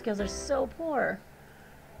language skills are so poor.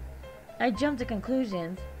 I jumped to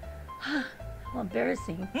conclusions. How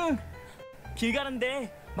embarrassing. 응. 길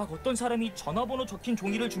가는데 막 어떤 사람이 전화번호 적힌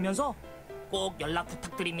종이를 주면서 꼭 연락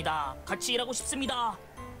부탁드립니다. 같이 일하고 싶습니다.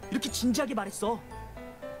 이렇게 진지하게 말했어.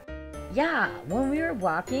 Yeah, when we were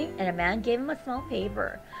walking and a man gave him a small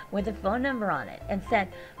paper with a phone number on it and said,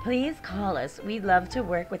 "Please call us. We'd love to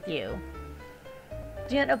work with you."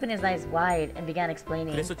 Jihan opened his eyes wide and began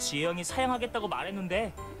explaining. 그래서 지혜 형이 사양하겠다고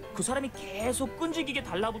말했는데 그 사람이 계속 끈질기게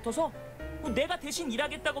달라붙어서 내가 대신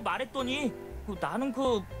일하겠다고 말했더니 나는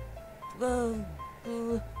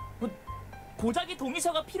보자기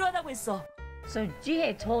동의서가 필요하다고 했어. So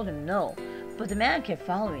Jihae told him no, but the man kept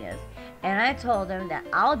following us, and I told him that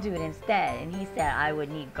I'll do it instead, and he said I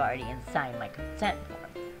would need guardian sign my consent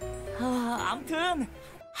form. 암튼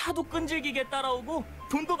하도 끈질기게 따라오고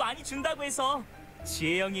돈도 많이 준다고 해서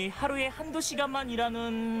지혜 형이 하루에 한두 시간만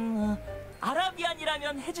일하는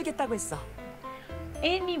아라비안이라면 해주겠다고 했어.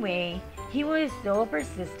 Anyway, he was so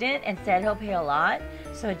persistent and said he'll pay a lot,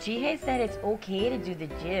 so Jihae said it's okay to do the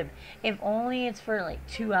jib, if only it's for like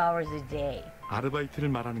 2 hours a day. 아르바이트를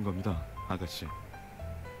말하는 겁니다, 아가씨.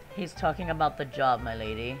 He's talking about the job, my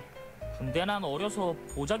lady. 근데 난 어려서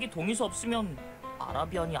보자기 동의서 없으면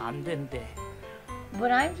아라비안이 안 된대.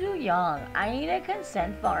 But I'm too young. I need a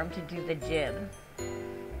consent form to do the jib.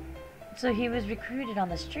 So he was recruited on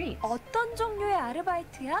the streets. 어떤 종류의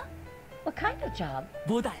아르바이트야? What kind of job?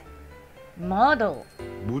 모달. Model.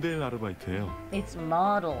 모델 아르바이트예요. It's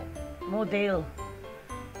model. Model.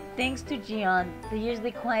 Thanks to Jihan, the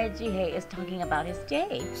usually quiet Jihae is talking about his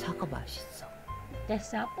day. 사과 맛있어.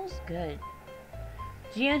 This apple's good.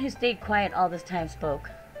 Jihan, who stayed quiet all this time,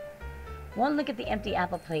 spoke. One look at the empty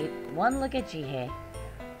apple plate, one look at Jihae.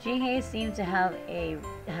 Jihae seemed to have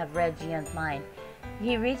read Jihan's mind.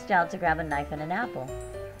 He reached out to grab a knife and an apple.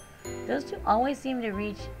 Those two always seem to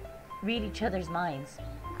read each other's minds.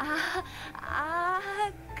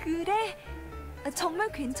 그래?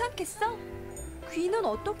 정말 괜찮겠어? 귀는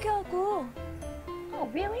어떻게 하고? Oh,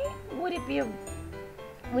 really? Would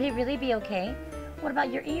it really be okay? What about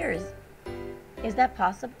your ears? Is that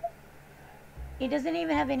possible? He doesn't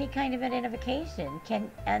even have any kind of identification.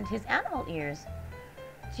 And his animal ears.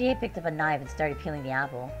 Jihae picked up a knife and started peeling the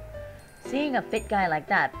apple. Seeing a fit guy like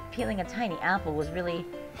that peeling a tiny apple was really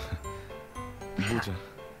모자.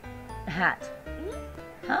 hat.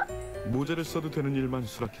 Huh? 모자를 써도 되는 일만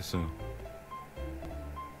수락했어요.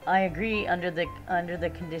 I agree under the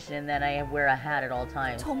condition that I wear a hat at all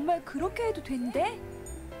times. 정말 그렇게 해도 된대?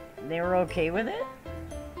 They were okay with it?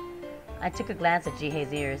 I took a glance at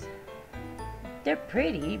Jihae's ears. They're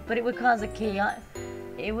pretty, but it would cause a chaos.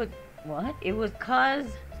 It would cause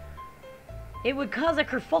a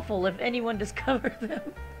kerfuffle if anyone discovered them.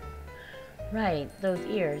 Right, those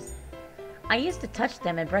ears. I used to touch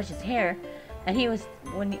them and brush his hair, and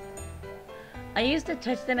I used to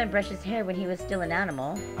touch them and brush his hair when he was still an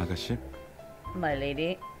animal. 아가씨, My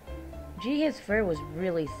lady. Jihae's fur was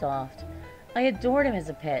really soft. I adored him as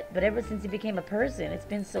a pet, but ever since he became a person, it's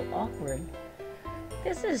been so awkward.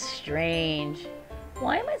 This is strange.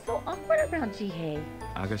 Why am I so awkward around Jihae?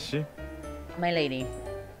 아가씨, My lady.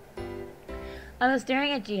 I was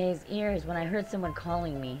staring at Jihae's ears when I heard someone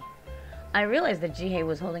calling me. I realized that Jihae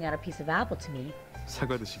was holding out a piece of apple to me.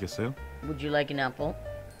 사과 드시겠어요? Would you like an apple?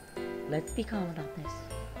 Let's be calm about this.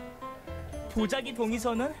 보자기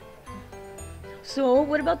동의서는? So,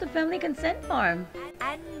 what about the family consent form?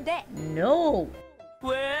 안 돼. No.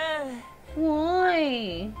 왜?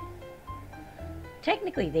 Why?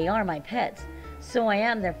 Technically, they are my pets, so I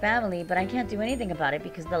am their family, but I can't do anything about it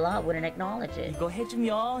because the law wouldn't acknowledge it. 이거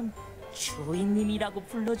해주면 주인님이라고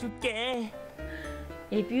불러줄게.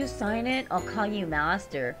 If you sign it, I'll call you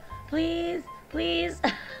master. Please, please.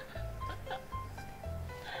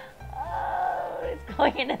 Oh, it's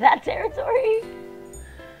going into that territory.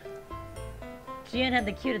 Jihan had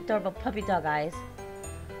the cute, adorable puppy dog eyes.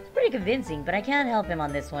 It's pretty convincing, but I can't help him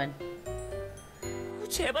on this one.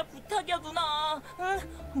 제발 부탁이야 누나.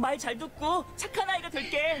 말 잘 듣고 착한 아이가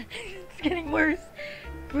될게. It's getting worse.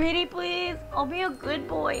 Pretty, please. I'll be a good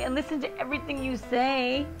boy and listen to everything you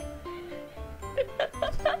say.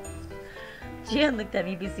 Jihan looked at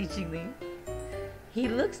me beseechingly. He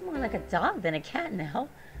looks more like a dog than a cat now.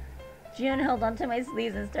 Jihan held onto my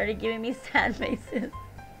sleeves and started giving me sad faces.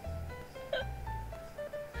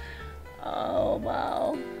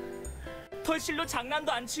 wow. 털실로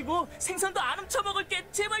장난도 안 치고 생선도 안 훔쳐먹을게.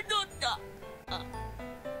 제발 너.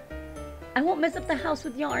 I won't mess up the house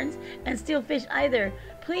with yarns and steal fish either.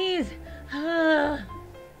 Please. A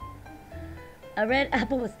red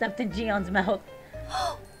apple was stuffed in Jiyeon's mouth.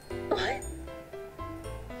 What?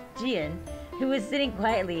 Jiyeon, who was sitting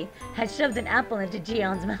quietly, had shoved an apple into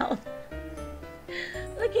Jiyeon's mouth.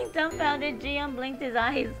 Looking dumbfounded, Jiyeon blinked his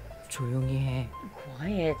eyes. 조용히 해.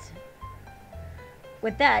 Quiet.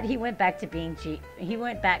 With that, he went back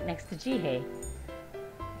next to Jihae.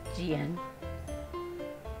 Jiyeon,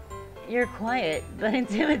 you're quiet but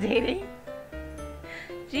intimidating.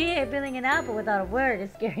 Jihae peeling an apple without a word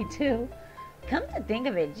is scary too. Come to think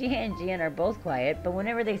of it, Jihae and Jiyeon are both quiet, but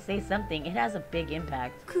whenever they say something, it has a big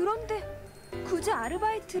impact. 그런데 굳이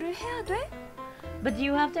아르바이트를 해야 돼? But do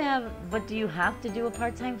you have to do a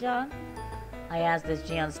part-time job? I asked as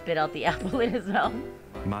Jiyeon spit out the apple in his mouth.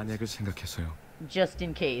 만약을 생각해서요. Just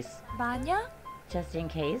in case. 만약? Just in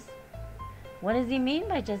case? What does he mean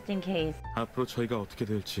by just in case? 앞으로 저희가 어떻게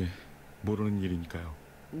될지 모르는 일이니까요.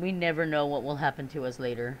 We never know what will happen to us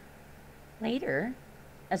later. Later?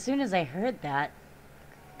 As soon as I heard that.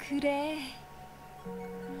 그래.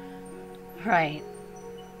 Right.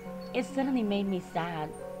 It suddenly made me sad.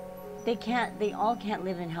 They all can't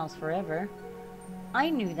live in house forever. I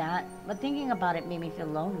knew that, but thinking about it made me feel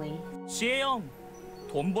lonely. 지혜 형,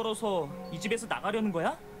 돈 벌어서 이 집에서 나가려는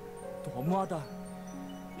거야? 너무하다.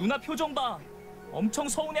 누나 표정 봐. 엄청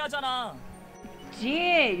서운해하잖아.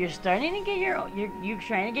 Gee, you're starting to get you're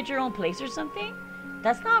trying to get your own place or something?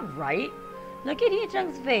 That's not right. Look at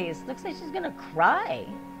Hee-jung's face. Looks like she's gonna cry.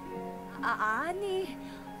 아니,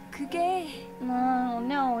 그게...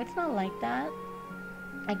 No, it's not like that.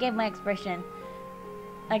 I guess my expression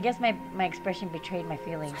betrayed my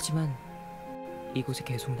feelings. 하지만 이곳에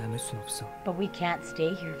계속 남을 순 없어. But we can't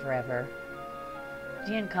stay here forever.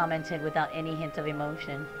 Jiyeon commented without any hint of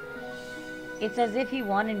emotion. It's as if he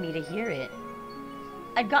wanted me to hear it.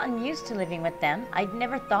 I'd gotten used to living with them. I'd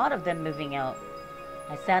never thought of them moving out.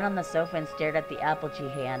 I sat on the sofa and stared at the apple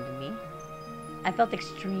Jihae handed me. I felt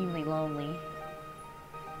extremely lonely.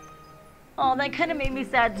 Oh, that kind of made me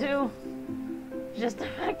sad too. Just the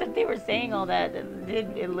fact that they were saying all that,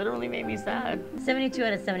 it literally made me sad. 72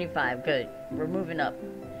 out of 75, good. We're moving up.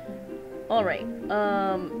 Alright,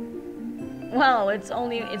 wow, it's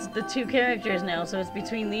the two characters now, so it's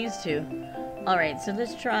between these two. Alright, so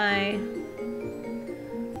let's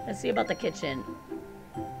see about the kitchen.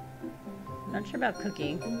 Not sure about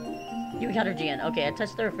cooking. You got her Jiyeon. Okay, I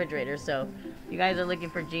touched the refrigerator, so you guys are looking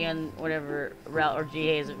for Jiyeon, whatever route, or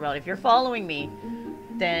Jihae's route. If you're following me,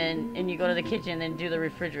 then, and you go to the kitchen and do the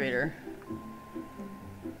refrigerator.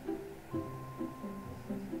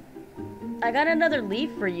 I got another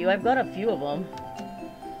leaf for you. I've got a few of them.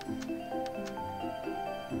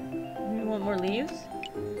 You want more leaves?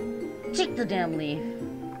 Take the damn leaf.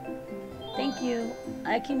 Thank you.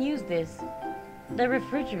 I can use this. The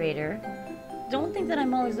refrigerator. Don't think that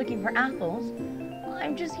I'm always looking for apples.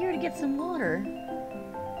 I'm just here to get some water.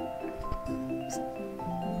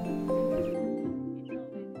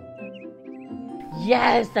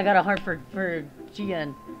 Yes, I got a heart for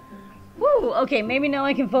Jiyeon. Woo! Okay, maybe now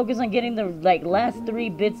I can focus on getting the last 3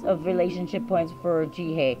 bits of relationship points for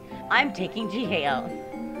Jihae. I'm taking Jihae out.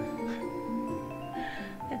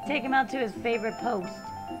 Let's take him out to his favorite post,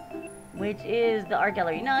 which is the art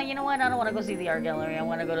gallery. No, you know what? I don't want to go see the art gallery. I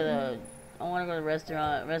want to go to the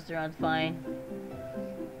restaurant. Restaurant's fine.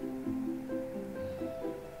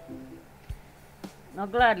 I'll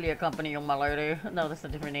gladly accompany you, my lady. No, that's a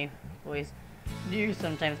different name. Voice. Do you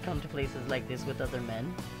sometimes come to places like this with other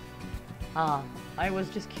men? Ah, I was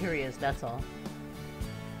just curious, that's all.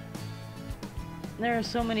 There are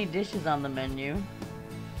so many dishes on the menu.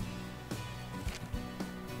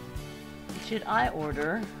 Should I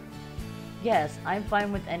order? Yes, I'm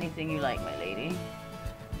fine with anything you like, my lady.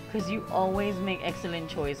 Because you always make excellent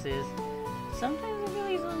choices. Sometimes it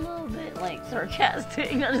really is a little bit,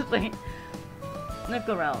 sarcastic. Honestly. Look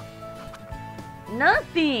around.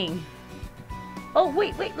 Nothing! Oh,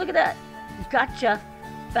 wait, look at that. Gotcha.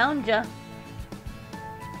 Found ya.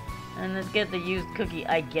 And let's get the used cookie,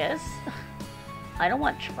 I guess. I don't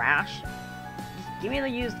want trash. Just give me the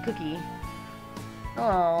used cookie.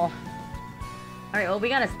 Oh. Alright, well, we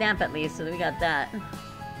got a stamp at least, so we got that.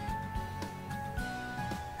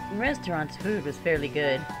 The restaurant's food was fairly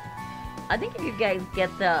good. I think if you guys get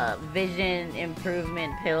the vision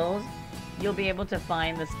improvement pills, you'll be able to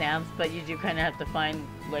find the stamps, but you do kind of have to find,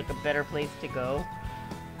 a better place to go.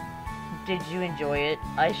 Did you enjoy it?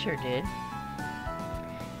 I sure did.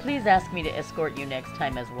 Please ask me to escort you next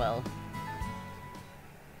time as well.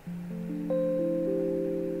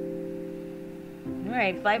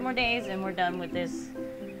 Alright, 5 more days and we're done with this.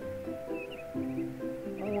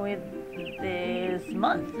 With this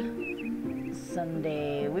month.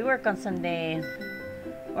 Sunday. We work on Sunday.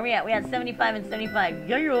 Where we at? We had 75 and 75.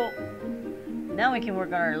 Yeah. Now we can work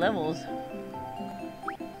on our levels.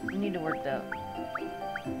 We need to work though.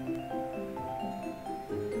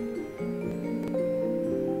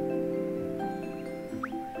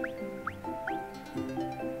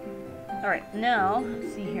 Alright, now,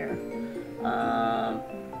 let's see here.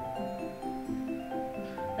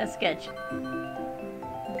 Let's sketch.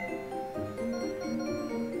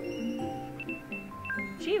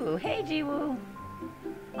 Jiwoo, hey Jiwoo.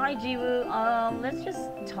 Hi Jiwoo, let's just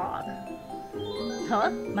talk. Huh?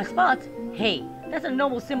 My spot? Hey, that's a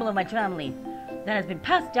noble symbol of my family that has been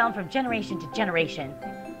passed down from generation to generation.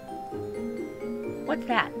 What's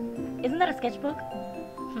that? Isn't that a sketchbook?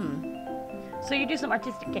 So you do some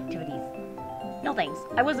artistic activities. No thanks,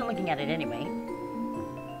 I wasn't looking at it anyway.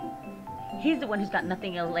 He's the one who's got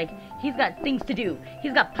nothing else, like, he's got things to do.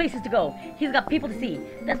 He's got places to go. He's got people to see.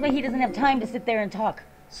 That's why he doesn't have time to sit there and talk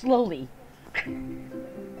slowly.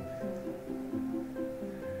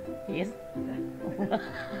 Yes.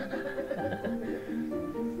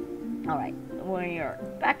 Alright, we're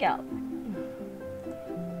back out.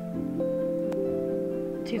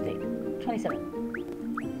 Tuesday, 27th.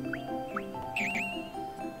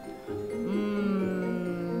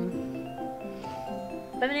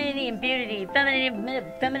 Femininity and beauty.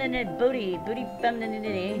 Feminine booty. Booty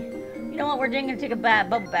femininity. You know what? We're going to take a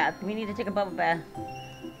bubble bath. We need to take a bubble bath.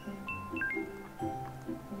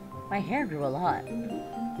 My hair grew a lot.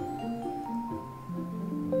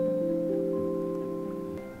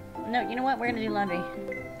 No, you know what? We're gonna do laundry.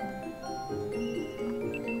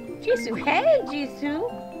 Jisoo, hey Jisoo!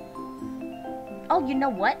 Oh, you know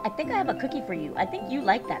what? I think I have a cookie for you. I think you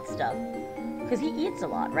like that stuff. Because he eats a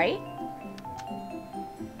lot, right?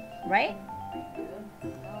 Right?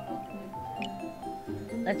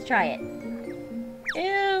 Let's try it.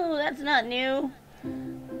 Ew, that's not new.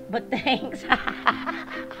 But thanks. That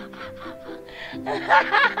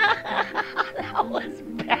was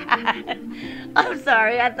bad. I'm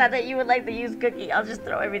sorry. I thought that you would like the used cookie. I'll just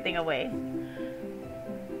throw everything away.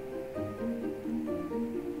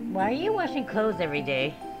 Why are you washing clothes every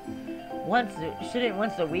day? Shouldn't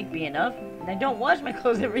once a week be enough? I don't wash my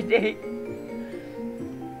clothes every day.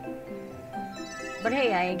 But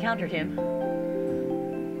hey, I encountered him.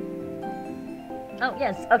 Oh,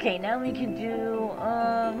 yes. Okay, now we can do,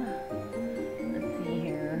 let's see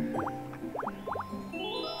here.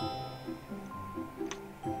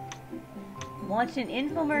 Watch an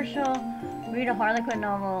infomercial, read a Harlequin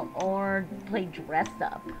novel, or play dress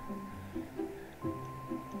up.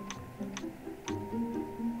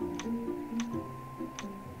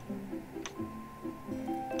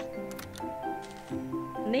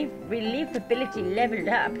 Relief ability leveled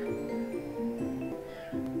up.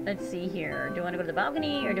 Let's see here. Do I want to go to the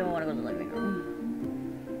balcony or do I want to go to the living room?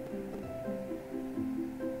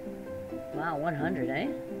 Wow, 100, eh?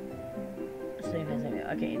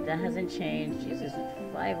 Okay, that hasn't changed. Jesus,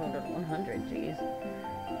 5 out of 100, jeez.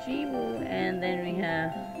 Jiwoo, and then we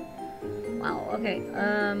have... Wow, okay,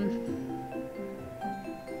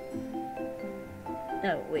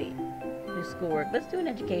 Oh, wait. Do schoolwork. Let's do an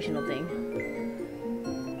educational thing.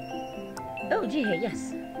 Oh, Jihae,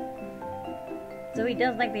 yes. So he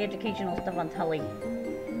does like the educational stuff on Tully.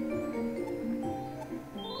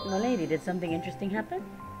 My lady, did something interesting happen?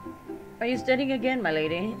 Are you studying again, my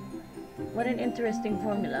lady? What an interesting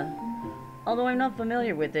formula. Although I'm not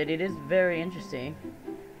familiar with it, it is very interesting.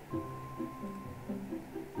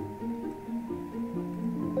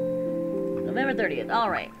 November 30th,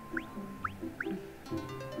 alright.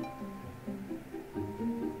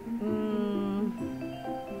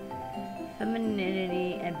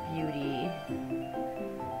 Femininity and beauty.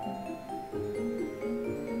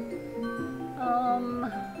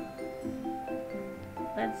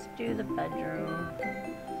 Let's do the bedroom.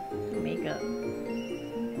 Makeup.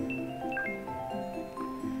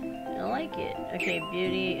 I like it. Okay,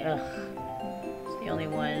 beauty. Ugh. It's the only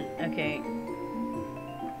one. Okay.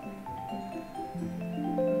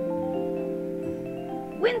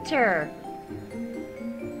 Winter!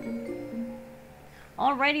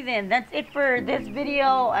 Alrighty then, that's it for this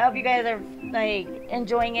video. I hope you guys are like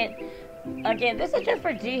enjoying it. Again, this is just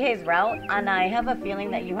for Jihae's route, and I have a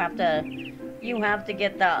feeling that you have to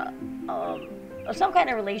get the some kind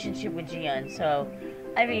of relationship with Jiyeon. So,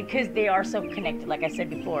 I mean, because they are so connected, like I said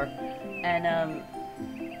before, and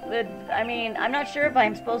I mean, I'm not sure if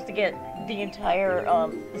I'm supposed to get the entire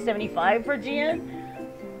 75 for Jiyeon.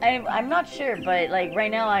 I'm not sure, but like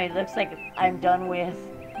right now, it looks like I'm done with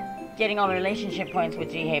getting all the relationship points with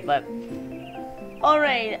Jihae, but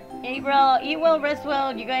alright, eat well, rest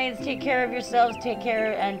well. You guys take care of yourselves, take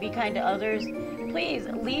care and be kind to others. Please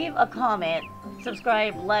leave a comment,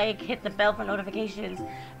 subscribe, like, hit the bell for notifications.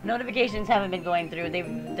 Notifications haven't been going through.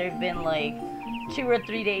 They've been like 2 or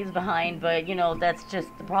 3 days behind, but you know, that's just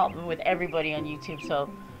the problem with everybody on YouTube, so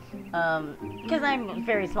because I'm a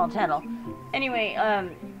very small channel. Anyway,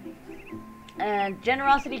 and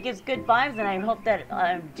generosity gives good vibes, and I hope that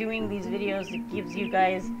doing these videos gives you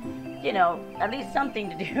guys, you know, at least something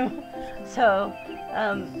to do. So,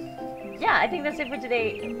 yeah, I think that's it for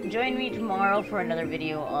today. Join me tomorrow for another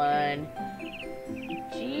video on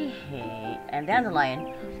Jihae and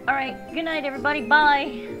Dandelion. Alright, good night everybody,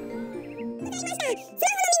 bye!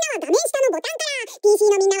 画面下のボタンから PC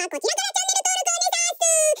のみんなはこちらからチャンネル登録お願いし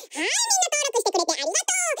ます。はい、みんな登録してくれてありが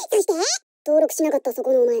とう。そして登録しなかったそ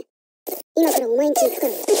このお前、今からお前んち行くか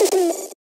ら